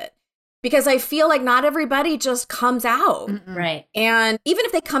of it because I feel like not everybody just comes out. Right. And even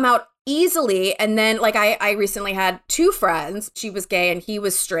if they come out easily, and then like I recently had two friends, she was gay and he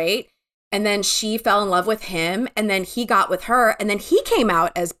was straight. And then she fell in love with him and then he got with her and then he came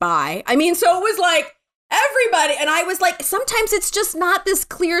out as bi. I mean, so it was like, everybody. And I was like, sometimes it's just not this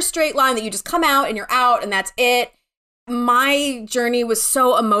clear straight line that you just come out and you're out and that's it. My journey was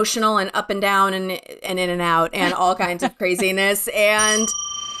so emotional and up and down and in and out and all kinds of craziness. And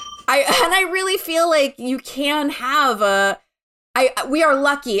I really feel like you can have we are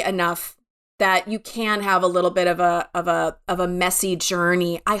lucky enough that you can have a little bit of a messy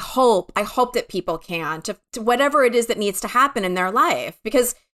journey. I hope that people can to whatever it is that needs to happen in their life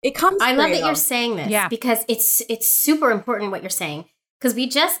because it comes. I love that you're saying this because it's super important what you're saying. Because we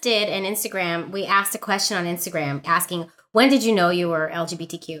just did an Instagram, we asked a question on Instagram asking, when did you know you were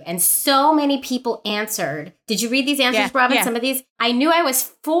LGBTQ? And so many people answered. Did you read these answers, Robin? Yeah. Some of these? I knew I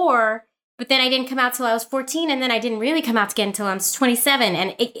was 4, but then I didn't come out till I was 14. And then I didn't really come out again until I was 27.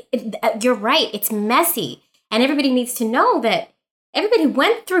 And you're right. It's messy. And everybody needs to know that everybody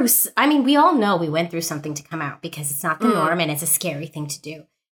went through, we all know we went through something to come out because it's not the norm and it's a scary thing to do.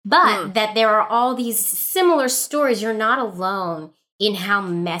 But that there are all these similar stories. You're not alone in how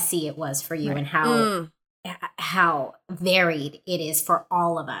messy it was for you and how varied it is for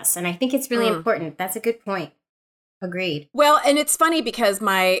all of us. And I think it's really important. That's a good point. Agreed. Well, and it's funny because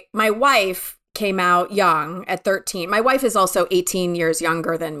my wife came out young at 13. My wife is also 18 years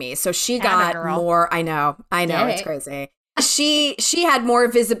younger than me. So she got more. I know. It's crazy. She had more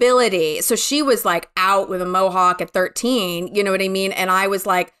visibility. So she was like out with a mohawk at 13. You know what I mean? And I was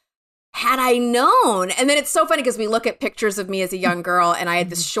like, had I known? And then it's so funny because we look at pictures of me as a young girl and I had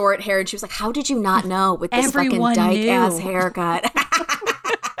this short hair and she was like, how did you not know with this Everyone fucking dyke knew. ass haircut?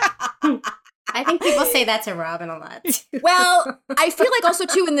 I think people say that to Robin a lot. Too. Well, I feel like also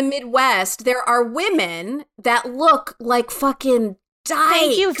too in the Midwest, there are women that look like fucking dykes.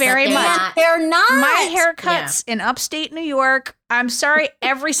 Thank you very They're much. not. They're not. My haircuts in upstate New York, I'm sorry,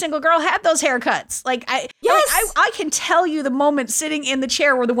 every single girl had those haircuts. Like I can tell you the moment sitting in the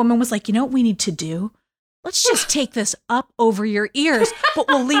chair where the woman was like, you know what we need to do? Let's just take this up over your ears, but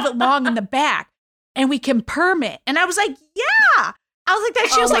we'll leave it long in the back and we can perm it. And I was like, yeah. I was like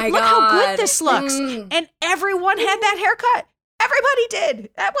that. She was like, look how good this looks. And everyone had that haircut. Everybody did.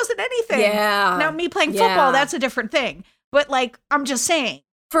 That wasn't anything. Yeah. Now me playing football, that's a different thing. But like, I'm just saying.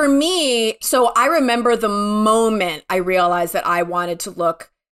 For me, so I remember the moment I realized that I wanted to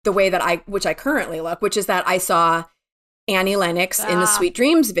look the way that which I currently look, which is that I saw Annie Lennox in the Sweet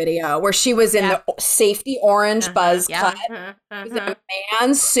Dreams video where she was in the safety orange buzz cut. It was a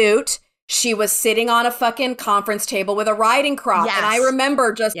man's suit. She was sitting on a fucking conference table with a riding crop. Yes. And I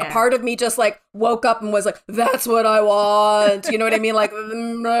remember just a part of me just like woke up and was like, that's what I want. You know what I mean? Like,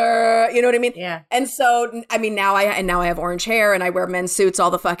 you know what I mean? Yeah. And so, I mean, now I have orange hair and I wear men's suits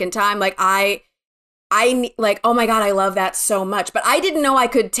all the fucking time. Like I like, oh my God, I love that so much. But I didn't know I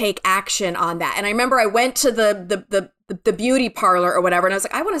could take action on that. And I remember I went to the beauty parlor or whatever. And I was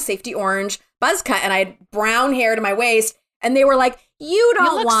like, I want a safety orange buzz cut. And I had brown hair to my waist. And they were like, you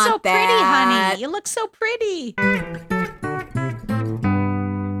don't want so that. pretty, honey. You look so pretty.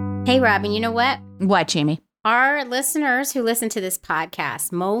 Hey, Robin, you know what? What, Jamie? Our listeners who listen to this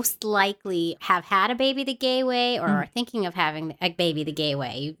podcast most likely have had a baby the gay way or are thinking of having a baby the gay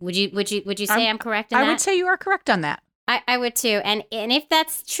way. Would you say I'm correct in that? I would say you are correct on that. I would too. And if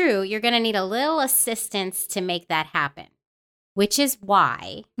that's true, you're going to need a little assistance to make that happen, which is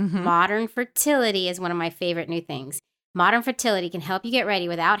why modern fertility is one of my favorite new things. Modern fertility can help you get ready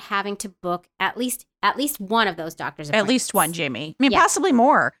without having to book at least one of those doctor's appointments. At least one, Jamie. I mean, possibly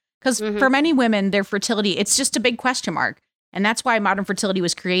more. Because for many women, their fertility, it's just a big question mark. And that's why modern fertility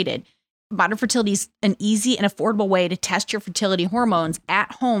was created. Modern fertility is an easy and affordable way to test your fertility hormones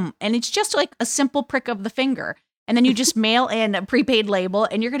at home. And it's just like a simple prick of the finger. And then you just mail in a prepaid label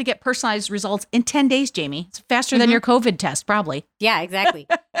and you're going to get personalized results in 10 days, Jamie. It's faster than your COVID test, probably. Yeah, exactly.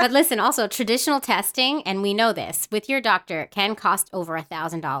 But listen, also traditional testing, and we know this, with your doctor can cost over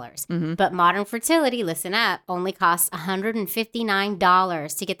 $1,000. But modern fertility, listen up, only costs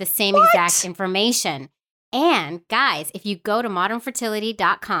 $159 to get the same exact information. And guys, if you go to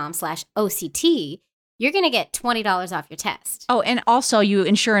modernfertility.com/OCT, you're going to get $20 off your test. Oh, and also you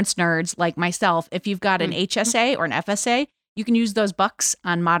insurance nerds like myself, if you've got an HSA or an FSA, you can use those bucks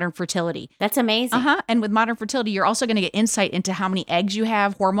on Modern Fertility. That's amazing. And with Modern Fertility, you're also going to get insight into how many eggs you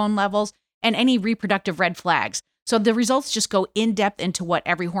have, hormone levels, and any reproductive red flags. So the results just go in depth into what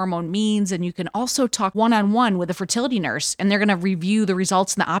every hormone means. And you can also talk one-on-one with a fertility nurse, and they're going to review the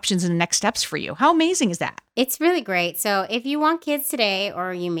results and the options and the next steps for you. How amazing is that? It's really great. So if you want kids today,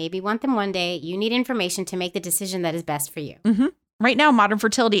 or you maybe want them one day, you need information to make the decision that is best for you. Right now, Modern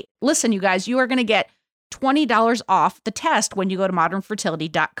Fertility, listen, you guys, you are going to get $20 off the test when you go to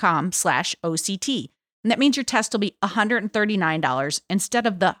modernfertility.com/OCT. And that means your test will be $139 instead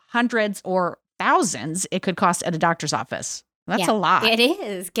of the hundreds or thousands it could cost at a doctor's office. That's a lot. It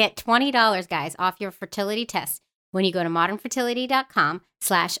is. Get $20, guys, off your fertility test when you go to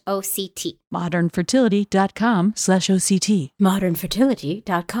modernfertility.com/OCT. Modernfertility.com/OCT.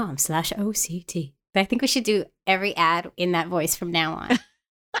 Modernfertility.com/OCT. I think we should do every ad in that voice from now on.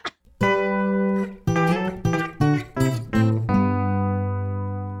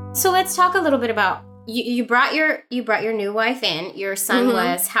 So let's talk a little bit about you brought your new wife in. Your son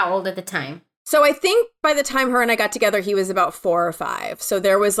was how old at the time? So I think by the time her and I got together, he was about 4 or 5. So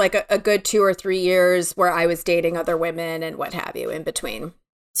there was like a good 2 or 3 years where I was dating other women and what have you in between.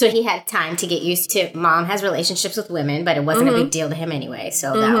 So he had time to get used to, mom has relationships with women, but it wasn't a big deal to him anyway.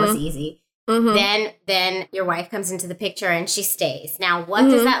 So that was easy. Then your wife comes into the picture and she stays. Now, what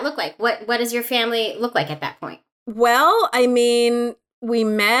does that look like? What does your family look like at that point? Well, I mean, we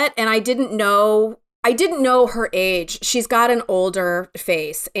met and I didn't know her age. She's got an older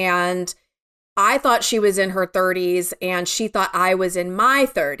face, and I thought she was in her 30s and she thought I was in my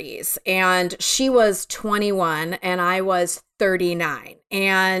 30s, and she was 21 and I was 39.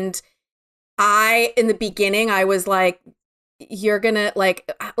 And in the beginning, I was like, you're gonna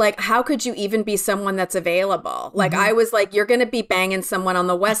like, how could you even be someone that's available? Like, I was like, you're gonna be banging someone on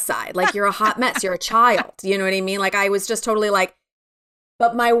the West Side. Like, you're a hot mess. You're a child. You know what I mean? Like, I was just totally like,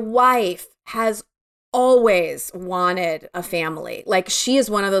 but my wife has always wanted a family. Like, she is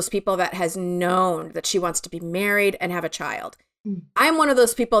one of those people that has known that she wants to be married and have a child. I'm one of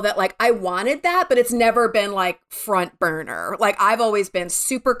those people that like, I wanted that, but it's never been like front burner. Like, I've always been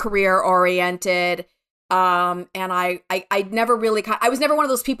super career oriented. And I never really, I was never one of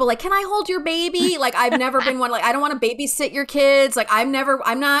those people like, can I hold your baby? Like, I've never been one, like, I don't want to babysit your kids. Like, I'm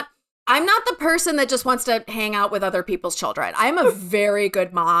not the person that just wants to hang out with other people's children. I'm a very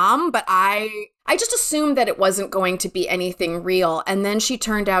good mom, but I just assumed that it wasn't going to be anything real. And then she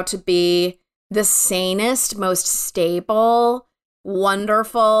turned out to be the sanest, most stable,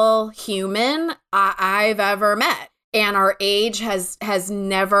 wonderful human I've ever met. And our age has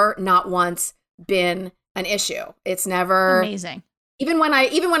never, not once, been an issue. It's never amazing. Even when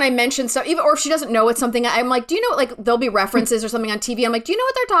I mention stuff, or if she doesn't know it's something, I'm like, do you know, like, there'll be references or something on TV. I'm like, do you know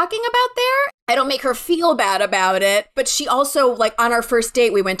what they're talking about there? I don't make her feel bad about it. But she also, like, on our first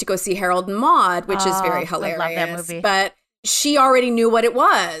date, we went to go see Harold and Maude, which is very hilarious. I love that movie. But she already knew what it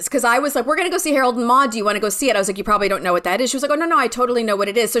was, because I was like, we're going to go see Harold and Maude. Do you want to go see it? I was like, you probably don't know what that is. She was like, oh, no, I totally know what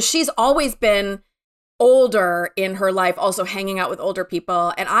it is. So she's always been older in her life, also hanging out with older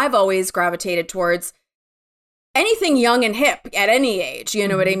people. And I've always gravitated towards anything young and hip at any age, you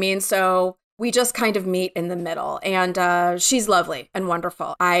know what I mean? So we just kind of meet in the middle, and she's lovely and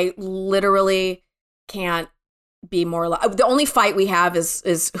wonderful. I literally can't be more, the only fight we have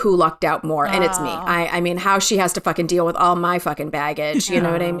is who lucked out more, and it's me. I mean, how she has to fucking deal with all my fucking baggage, you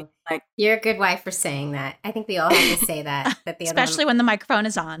know what I mean? Like, you're a good wife for saying that. I think we all have to say that. Especially when the microphone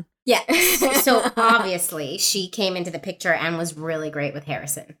is on. Yeah. So obviously she came into the picture and was really great with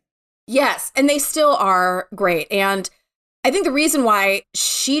Harrison. Yes, and they still are great. And I think the reason why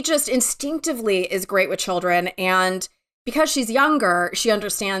she just instinctively is great with children, and because she's younger, she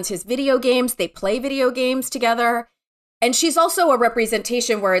understands his video games. They play video games together. And she's also a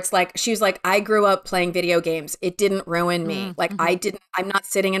representation where it's like, she's like, I grew up playing video games. It didn't ruin me. Like, I'm not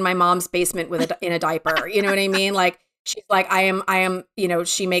sitting in my mom's basement with in a diaper. You know what I mean? Like, she's like, I am,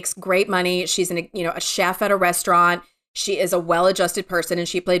 she makes great money. She's a chef at a restaurant. She is a well-adjusted person, and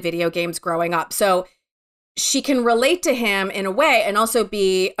she played video games growing up. So she can relate to him in a way, and also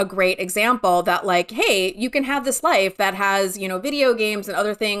be a great example that, like, hey, you can have this life that has, video games and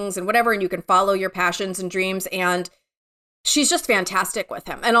other things and whatever, and you can follow your passions and dreams. And she's just fantastic with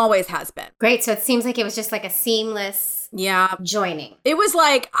him, and always has been. Great. So it seems like it was just like a seamless joining. It was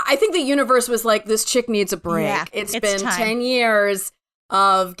like, I think the universe was like, this chick needs a break. Yeah, it's it's been time. 10 years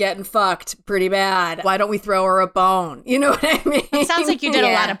of getting fucked pretty bad. Why don't we throw her a bone? You know what I mean? It sounds like you did a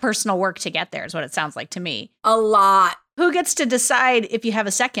Yeah. lot of personal work to get there, is what it sounds like to me. A lot. Who gets to decide if you have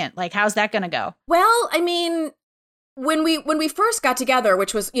a second? Like, how's that going to go? Well, I mean, when we first got together,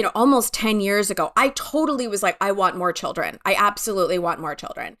 which was, almost 10 years ago, I totally was like, I want more children. I absolutely want more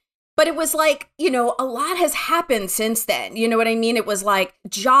children. But it was like, a lot has happened since then. You know what I mean? It was like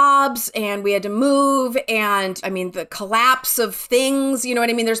jobs, and we had to move, and I mean, the collapse of things, you know what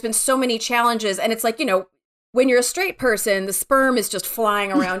I mean? There's been so many challenges, and it's like, when you're a straight person, the sperm is just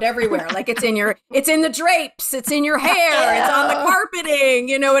flying around everywhere. Like, it's in the drapes, it's in your hair, it's on the carpeting,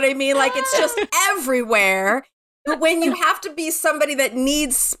 you know what I mean? Like, it's just everywhere. But when you have to be somebody that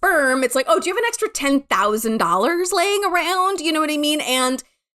needs sperm, it's like, oh, do you have an extra $10,000 laying around? You know what I mean? And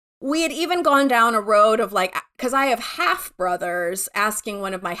we had even gone down a road of like, because I have half brothers, asking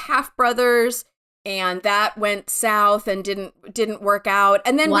one of my half brothers, and that went south and didn't work out.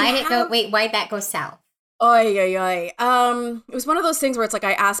 And then Why'd that go south? Oy, oy, oy. It was one of those things where it's like,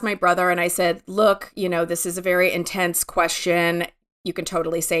 I asked my brother and I said, look, this is a very intense question. You can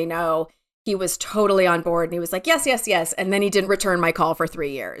totally say no. He was totally on board, and he was like, yes, yes, yes. And then he didn't return my call for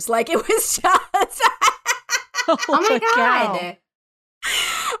 3 years. Like, it was just, Oh my God.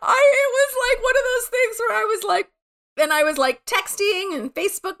 it was like one of those things where I was like, and I was like texting and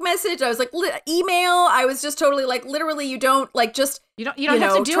Facebook message. I was like email. I was just totally like, literally, you don't like just, You don't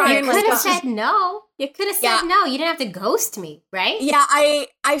have to do try it. and You could have respond. said no. You could have said no. You didn't have to ghost me, right? Yeah,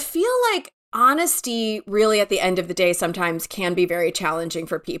 I feel like honesty really at the end of the day sometimes can be very challenging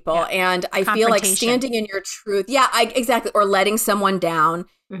for people. Yeah. And I feel like Confrontation. standing in your truth. Yeah, exactly. Or letting someone down.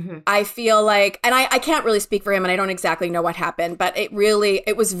 Mm-hmm. I feel like, and I can't really speak for him, and I don't exactly know what happened, but it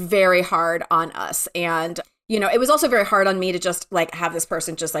was very hard on us. And, it was also very hard on me to just like have this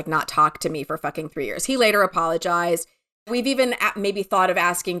person just like not talk to me for fucking 3 years. He later apologized. We've even maybe thought of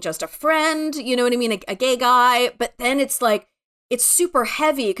asking just a friend, you know what I mean? A gay guy. But then it's like, it's super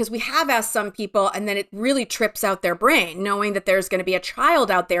heavy because we have asked some people, and then it really trips out their brain knowing that there's going to be a child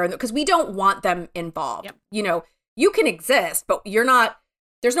out there, because we don't want them involved. Yep. You can exist, but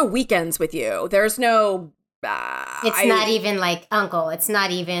there's no weekends with you. There's no. It's not even like uncle. It's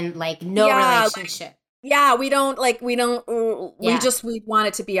not even like relationship. We don't. We want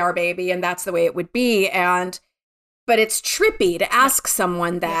it to be our baby, and that's the way it would be. But it's trippy to ask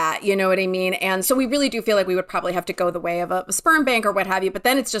someone that, you know what I mean? And so we really do feel like we would probably have to go the way of a sperm bank or what have you. But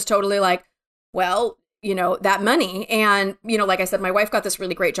then it's just totally like, well, that money. And, like I said, my wife got this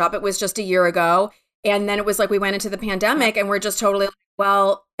really great job. It was just a year ago. And then it was like we went into the pandemic, and we're just totally like,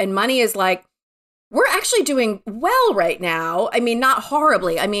 well, and money is like, we're actually doing well right now. I mean, not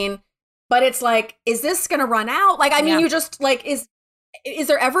horribly. I mean, but it's like, is this going to run out? Like, I mean, you just like, is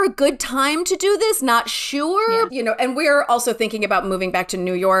there ever a good time to do this? Not sure, and we're also thinking about moving back to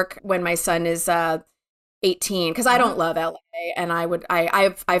New York when my son is 18, because I don't love LA, and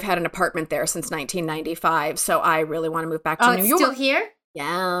I've had an apartment there since 1995, so I really want to move back to New York. Still here?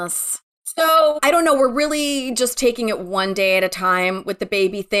 Yes. So I don't know. We're really just taking it one day at a time with the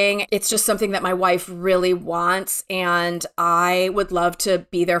baby thing. It's just something that my wife really wants, and I would love to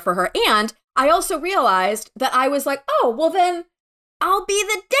be there for her. And I also realized that I was like, oh, well then I'll be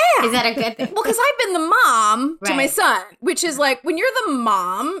the dad. Is that a good thing? Well, because I've been the mom to my Right. son, which is like, when you're the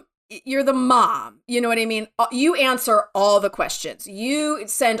mom, you're the mom. You know what I mean? You answer all the questions. You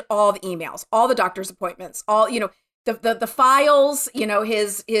send all the emails, all the doctor's appointments, all, the files,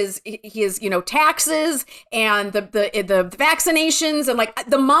 his taxes and the vaccinations, and like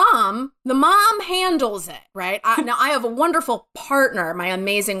the mom handles it, right? Now I have a wonderful partner, my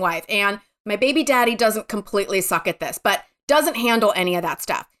amazing wife, and my baby daddy doesn't completely suck at this, but doesn't handle any of that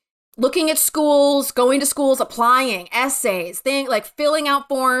stuff. Looking at schools, going to schools, applying, essays, filling out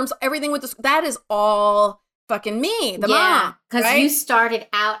forms, everything with this, that is all fucking me, the yeah, mom. because right? you started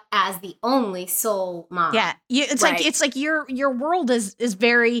out as the only sole mom. Yeah, it's Right. like your world is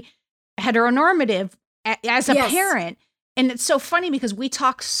very heteronormative as a Yes. parent. And it's so funny because we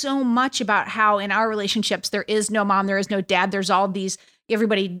talk so much about how in our relationships there is no mom, there is no dad. There's all these,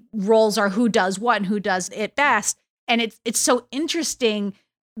 everybody roles are who does what and who does it best. And it's so interesting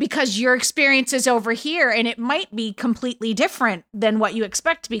because your experience is over here and it might be completely different than what you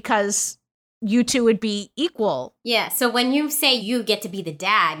expect because you two would be equal. Yeah. So when you say you get to be the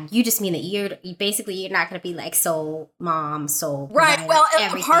dad, you just mean that you're not going to be like sole mom, sole Right. provider, Well,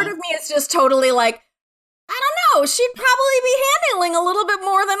 everything. part of me is just totally like, I don't know. She'd probably be handling a little bit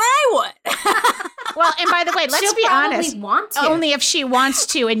more than I would. Well, and by the way, let's She'll be probably honest. want to. Only if she wants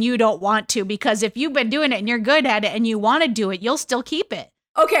to and you don't want to, because if you've been doing it and you're good at it and you want to do it, you'll still keep it.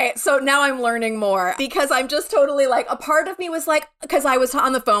 Okay, so now I'm learning more because I'm just totally like, a part of me was like, because I was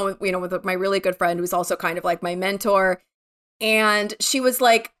on the phone with, with my really good friend who's also kind of like my mentor. And she was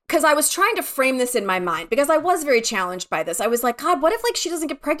like, because I was trying to frame this in my mind because I was very challenged by this. I was like, God, what if like she doesn't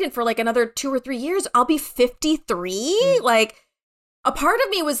get pregnant for like another 2 or 3 years? I'll be 53. Like, a part of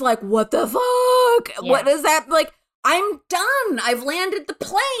me was like, what the fuck? Yeah. What is that? Like, I'm done. I've landed the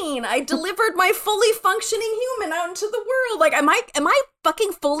plane. I delivered my fully functioning human out into the world. Like, am I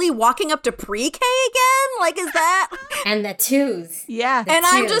fucking fully walking up to pre-K again? Like, is that? And the twos. Yeah. And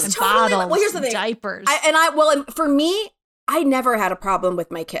I'm too. just And totally. bottles, Well, here's the and thing. diapers. And for me, I never had a problem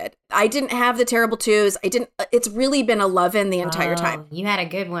with my kid. I didn't have the terrible twos. It's really been a love-in the entire time. You had a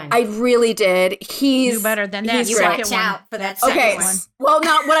good one. I really did. Do better than that. he's you great. watch Second one. out for that second Okay. one. Well,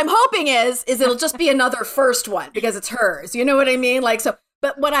 now what I'm hoping is it'll just be another first one because it's hers. You know what I mean? Like, so,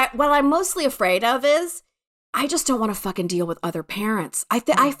 but what I'm mostly afraid of is I just don't want to fucking deal with other parents. I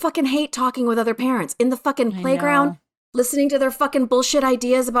fucking hate talking with other parents in the fucking I playground, know. listening to their fucking bullshit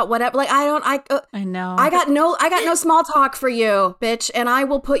ideas about whatever. Like, I know. I got no small talk for you, bitch, and I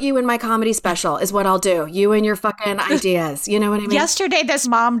will put you in my comedy special is what I'll do. You and your fucking ideas. You know what I mean? Yesterday, this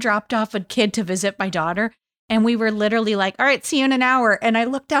mom dropped off a kid to visit my daughter. And we were literally like, all right, see you in an hour. And I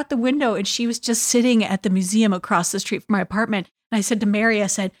looked out the window and she was just sitting at the museum across the street from my apartment. And I said to Mary, I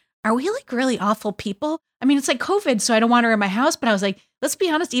said, are we like really awful people? I mean, it's like COVID, so I don't want her in my house. But I was like, let's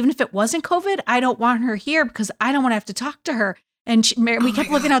be honest, even if it wasn't COVID, I don't want her here because I don't want to have to talk to her. And we kept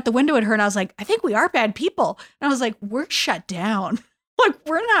looking out the window at her and I was like, I think we are bad people. And I was like, we're shut down. Like,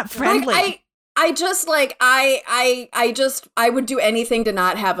 we're not friendly. I just like I would do anything to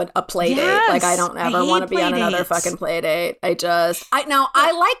not have a play date. Yes, Like, I don't I ever hate want to be on play another dates. fucking play date. I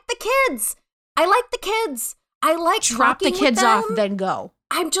like the kids. I like Drop the talking with kids off, them. then go.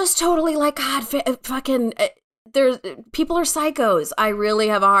 I'm just totally like, God, fucking. There's people are psychos. I really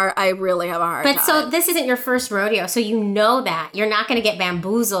have a hard But time. so this isn't your first rodeo, so you know that. You're not going to get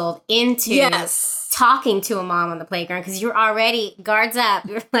bamboozled into yes. talking to a mom on the playground because you're already guards up.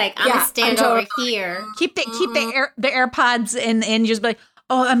 You're like, I'm Yeah, going to stand I'm over totally- here. Keep the AirPods in and just be like,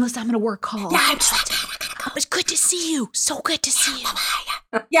 oh, I'm going to work call. Yeah, I'm just like, It's good to see you. So good to see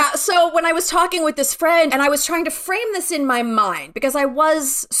you. yeah, so when I was talking with this friend and I was trying to frame this in my mind because I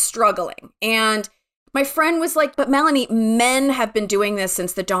was struggling, and my friend was like, but Melanie, men have been doing this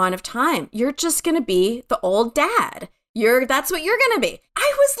since the dawn of time. You're just going to be the old dad. That's what you're going to be.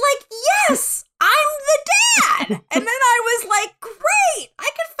 I was like, yes, I'm the dad. And then I was like, great. I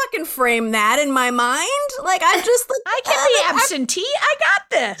could fucking frame that in my mind. Like, I'm just like, I can be absentee. I got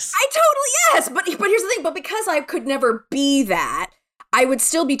this. I totally, yes. But here's the thing. But because I could never be that, I would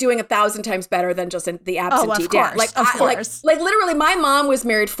still be doing 1,000 times better than just the absentee dad. course, of course. Like literally, my mom was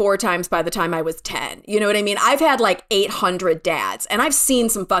married 4 times by the time I was 10. You know what I mean? I've had like 800 dads, and I've seen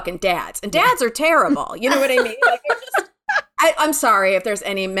some fucking dads, and dads are terrible. You know what I mean? Like, they're just, I'm sorry if there's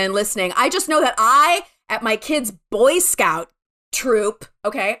any men listening. I just know that at my kid's Boy Scout troop,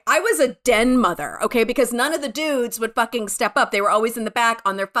 okay, I was a den mother, okay, because none of the dudes would fucking step up. They were always in the back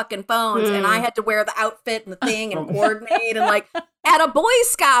on their fucking phones, and I had to wear the outfit and the thing and coordinate and like at a Boy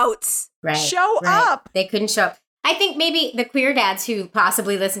Scouts. Right. Show up. They couldn't show up. I think maybe the queer dads who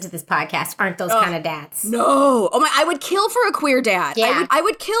possibly listen to this podcast aren't those kind of dads. No. Oh my, I would kill for a queer dad. Yeah. I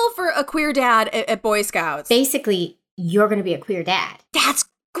would kill for a queer dad at Boy Scouts. Basically, you're going to be a queer dad. That's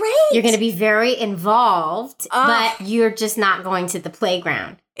great. You're going to be very involved, Ugh. but you're just not going to the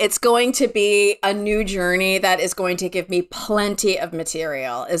playground. It's going to be a new journey that is going to give me plenty of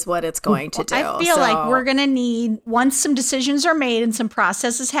material, is what it's going to do. I feel like we're going to need, once some decisions are made and some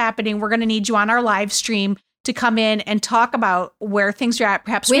processes happening, we're going to need you on our live stream to come in and talk about where things are at.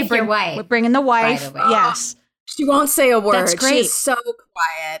 Perhaps With your wife, we bring in the wife. by the way. Yes. She won't say a word. That's great. She's so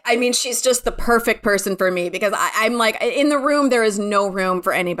quiet. I mean, she's just the perfect person for me because I'm like, in the room, there is no room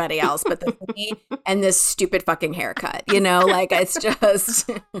for anybody else but me and this stupid fucking haircut. You know, like it's just.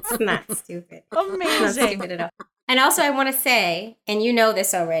 It's not stupid. Not Amazing. stupid at all. And also, I want to say, and you know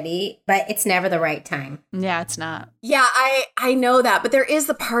this already, but it's never the right time. Yeah, it's not. Yeah, I know that. But there is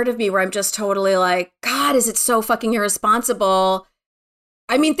the part of me where I'm just totally like, God, is it so fucking irresponsible?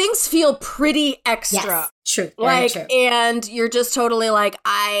 I mean, things feel pretty extra. Yes, true. Very Like, true. and you're just totally like,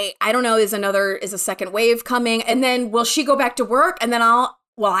 I don't know, is a second wave coming? And then will she go back to work? And then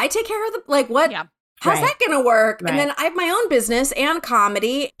I take care of like, what? Yeah. How's Right. that going to work? Right. And then I have my own business and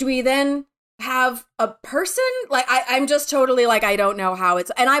comedy. Do we then have a person? Like, I'm just totally like, I don't know how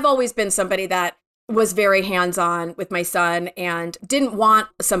it's, and I've always been somebody that was very hands-on with my son and didn't want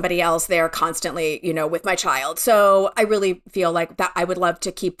somebody else there constantly, you know, with my child. So I really feel like that I would love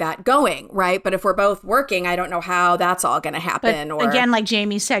to keep that going, right? But if we're both working, I don't know how that's all going to But happen. Or again, like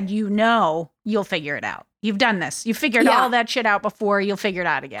Jamie said, you'll figure it out. You've done this. You figured Yeah. all that shit out before. You'll figure it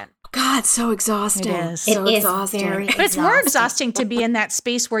out again. God, so exhausting. It is. So It is exhausting. very But it's more exhausting to be in that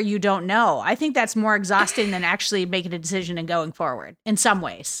space where you don't know. I think that's more exhausting than actually making a decision and going forward in some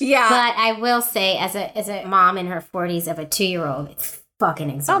ways. Yeah. But I will say, as a mom in her 40s of a 2-year-old, it's fucking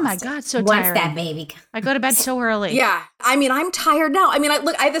exhausting. Oh my God, so Once tiring. that baby comes. I go to bed so early. Yeah. I mean, I'm tired now. I mean, I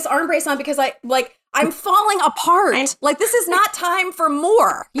have this arm brace on because I'm falling apart. Like, this is not time for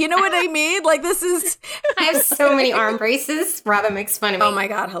more. You know what I mean? Like, this is. I have so many arm braces. Robin makes fun of me. Oh my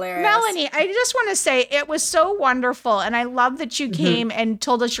God, hilarious. Melanie, I just want to say it was so wonderful. And I love that you came and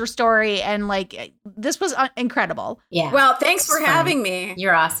told us your story. And like, this was incredible. Yeah. Well, thanks for It's fun. having me.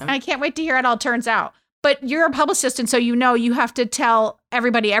 You're awesome. I can't wait to hear how it all turns out. But you're a publicist, and so you have to tell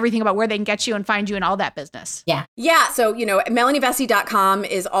everybody everything about where they can get you and find you and all that business. Yeah. So, MelanieVesey.com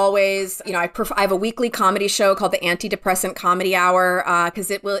is always, I have a weekly comedy show called the Antidepressant Comedy Hour because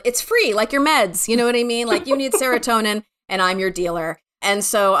it's free, like your meds. You know what I mean? Like you need serotonin and I'm your dealer. And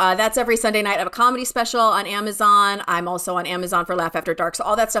so that's every Sunday night. I have a comedy special on Amazon. I'm also on Amazon for Laugh After Dark. So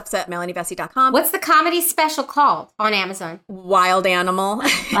all that stuff's at MelanieVesey.com. What's the comedy special called on Amazon? Wild Animal.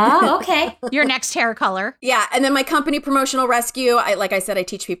 Oh, okay. Your next hair color. Yeah. And then my company, Promotional Rescue. Like I said, I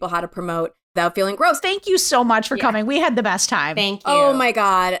teach people how to promote without feeling gross. Thank you so much for coming. We had the best time. Thank you. Oh my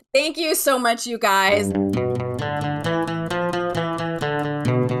God. Thank you so much, you guys.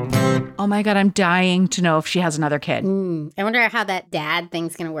 Oh my God, I'm dying to know if she has another kid. I wonder how that dad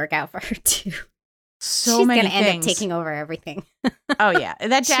thing's going to work out for her, too. So She's many going to end up things. taking over everything. Oh yeah,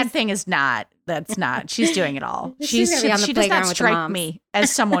 that dad thing is not. That's not. She's doing it all. She's gonna be on the she does playground not with the strike moms. me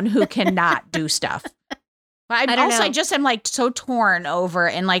as someone who cannot do stuff. But I don't know. I just am like so torn over,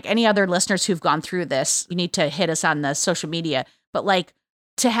 and like any other listeners who've gone through this, you need to hit us on the social media. But like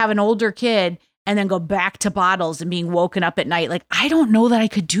to have an older kid and then go back to bottles and being woken up at night, like I don't know that I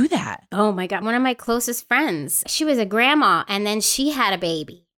could do that. Oh my God. One of my closest friends, she was a grandma and then she had a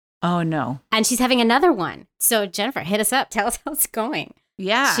baby Oh no. and she's having another one. So Jennifer, hit us up. Tell us how it's going.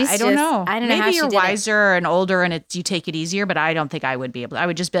 Yeah, She's I don't just- know. I don't know Maybe how she you're did it. wiser and older, and you take it easier. But I don't think I would be able. I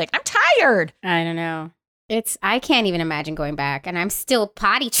would just be like, I'm tired. I don't know. I can't even imagine going back and I'm still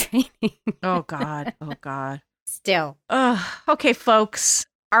potty training. Oh God. Oh God. Still. Okay, folks.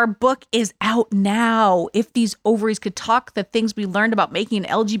 Our book is out now. If These Ovaries Could Talk, the things we learned about making an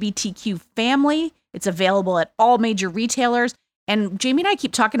LGBTQ family. It's available at all major retailers. And Jamie and I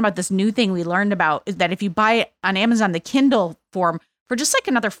keep talking about this new thing we learned about is that if you buy it on Amazon, the Kindle form, for just like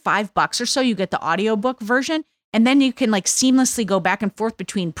another $5 or so, you get the audiobook version. And then you can like seamlessly go back and forth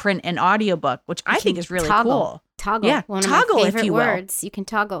between print and audiobook, which I think is really cool. Toggle. Yeah, One toggle, of my if favorite you will. words. You can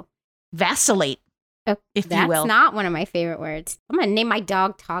toggle. Vacillate, Oh, if you that's will. not one of my favorite words. I'm going to name my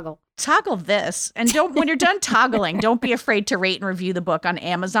dog Toggle. Toggle this. And when you're done toggling, don't be afraid to rate and review the book on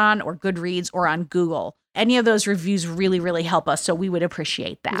Amazon or Goodreads or on Google. Any of those reviews really, really help us. So we would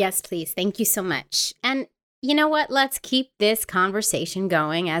appreciate that. Yes, please. Thank you so much. And you know what? Let's keep this conversation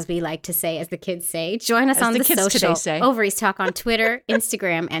going, as we like to say, as the kids say. Join us As on the the kids today social say. Ovaries Talk on Twitter,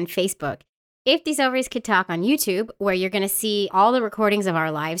 Instagram, and Facebook. If These Ovaries Could Talk on YouTube, where you're going to see all the recordings of our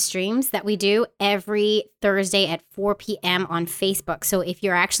live streams that we do every Thursday at 4 p.m. on Facebook. So if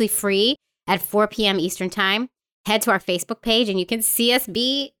you're actually free at 4 p.m. Eastern Time, head to our Facebook page and you can see us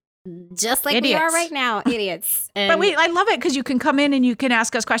be just like we are Idiots. right now, idiots. But And I love it because you can come in and you can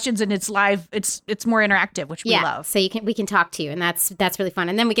ask us questions and it's live. It's more interactive, which we love. So we can talk to you, and that's really fun.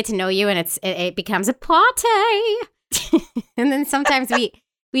 And then we get to know you, and it becomes a party. And then sometimes we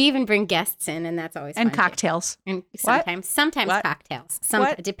even bring guests in, and that's always And fun too. cocktails. And What? sometimes What? cocktails.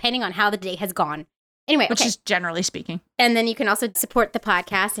 What? Depending on how the day has gone. Anyway, Which okay. is generally speaking. And then you can also support the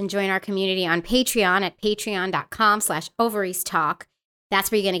podcast and join our community on Patreon at patreon.com/ovaries-talk.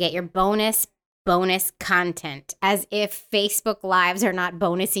 That's where you're going to get your bonus content, as if Facebook Lives are not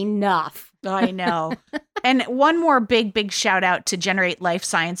bonus enough. I know. And one more big shout out to Generate Life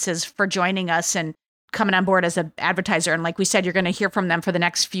Sciences for joining us and coming on board as an advertiser. And like we said, you're going to hear from them for the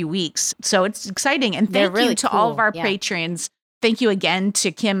next few weeks. So it's exciting. And They're thank you really to all of cool. our Yeah. patrons. Thank you again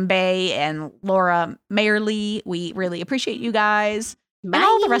to Kim Bay and Laura Mayerly. We really appreciate you guys. And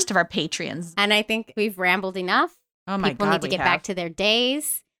all the Bye. rest of our patrons. And I think we've rambled enough. Oh my People God, need to we get have. back to their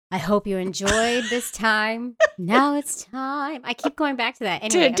days. I hope you enjoyed this time. Now it's time. I keep going back to that.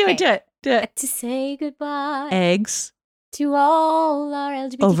 Anyway, Do it. To say goodbye Eggs to all our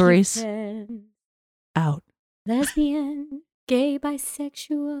LGBT Ovaries. friends. out. Lesbian, gay,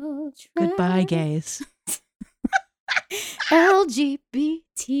 bisexual, trans, Goodbye, gays.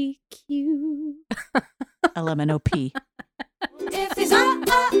 LGBTQ. LMNOP. If these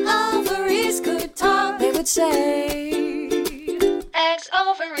ovaries could talk, they would say, Eggs,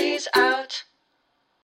 ovaries out.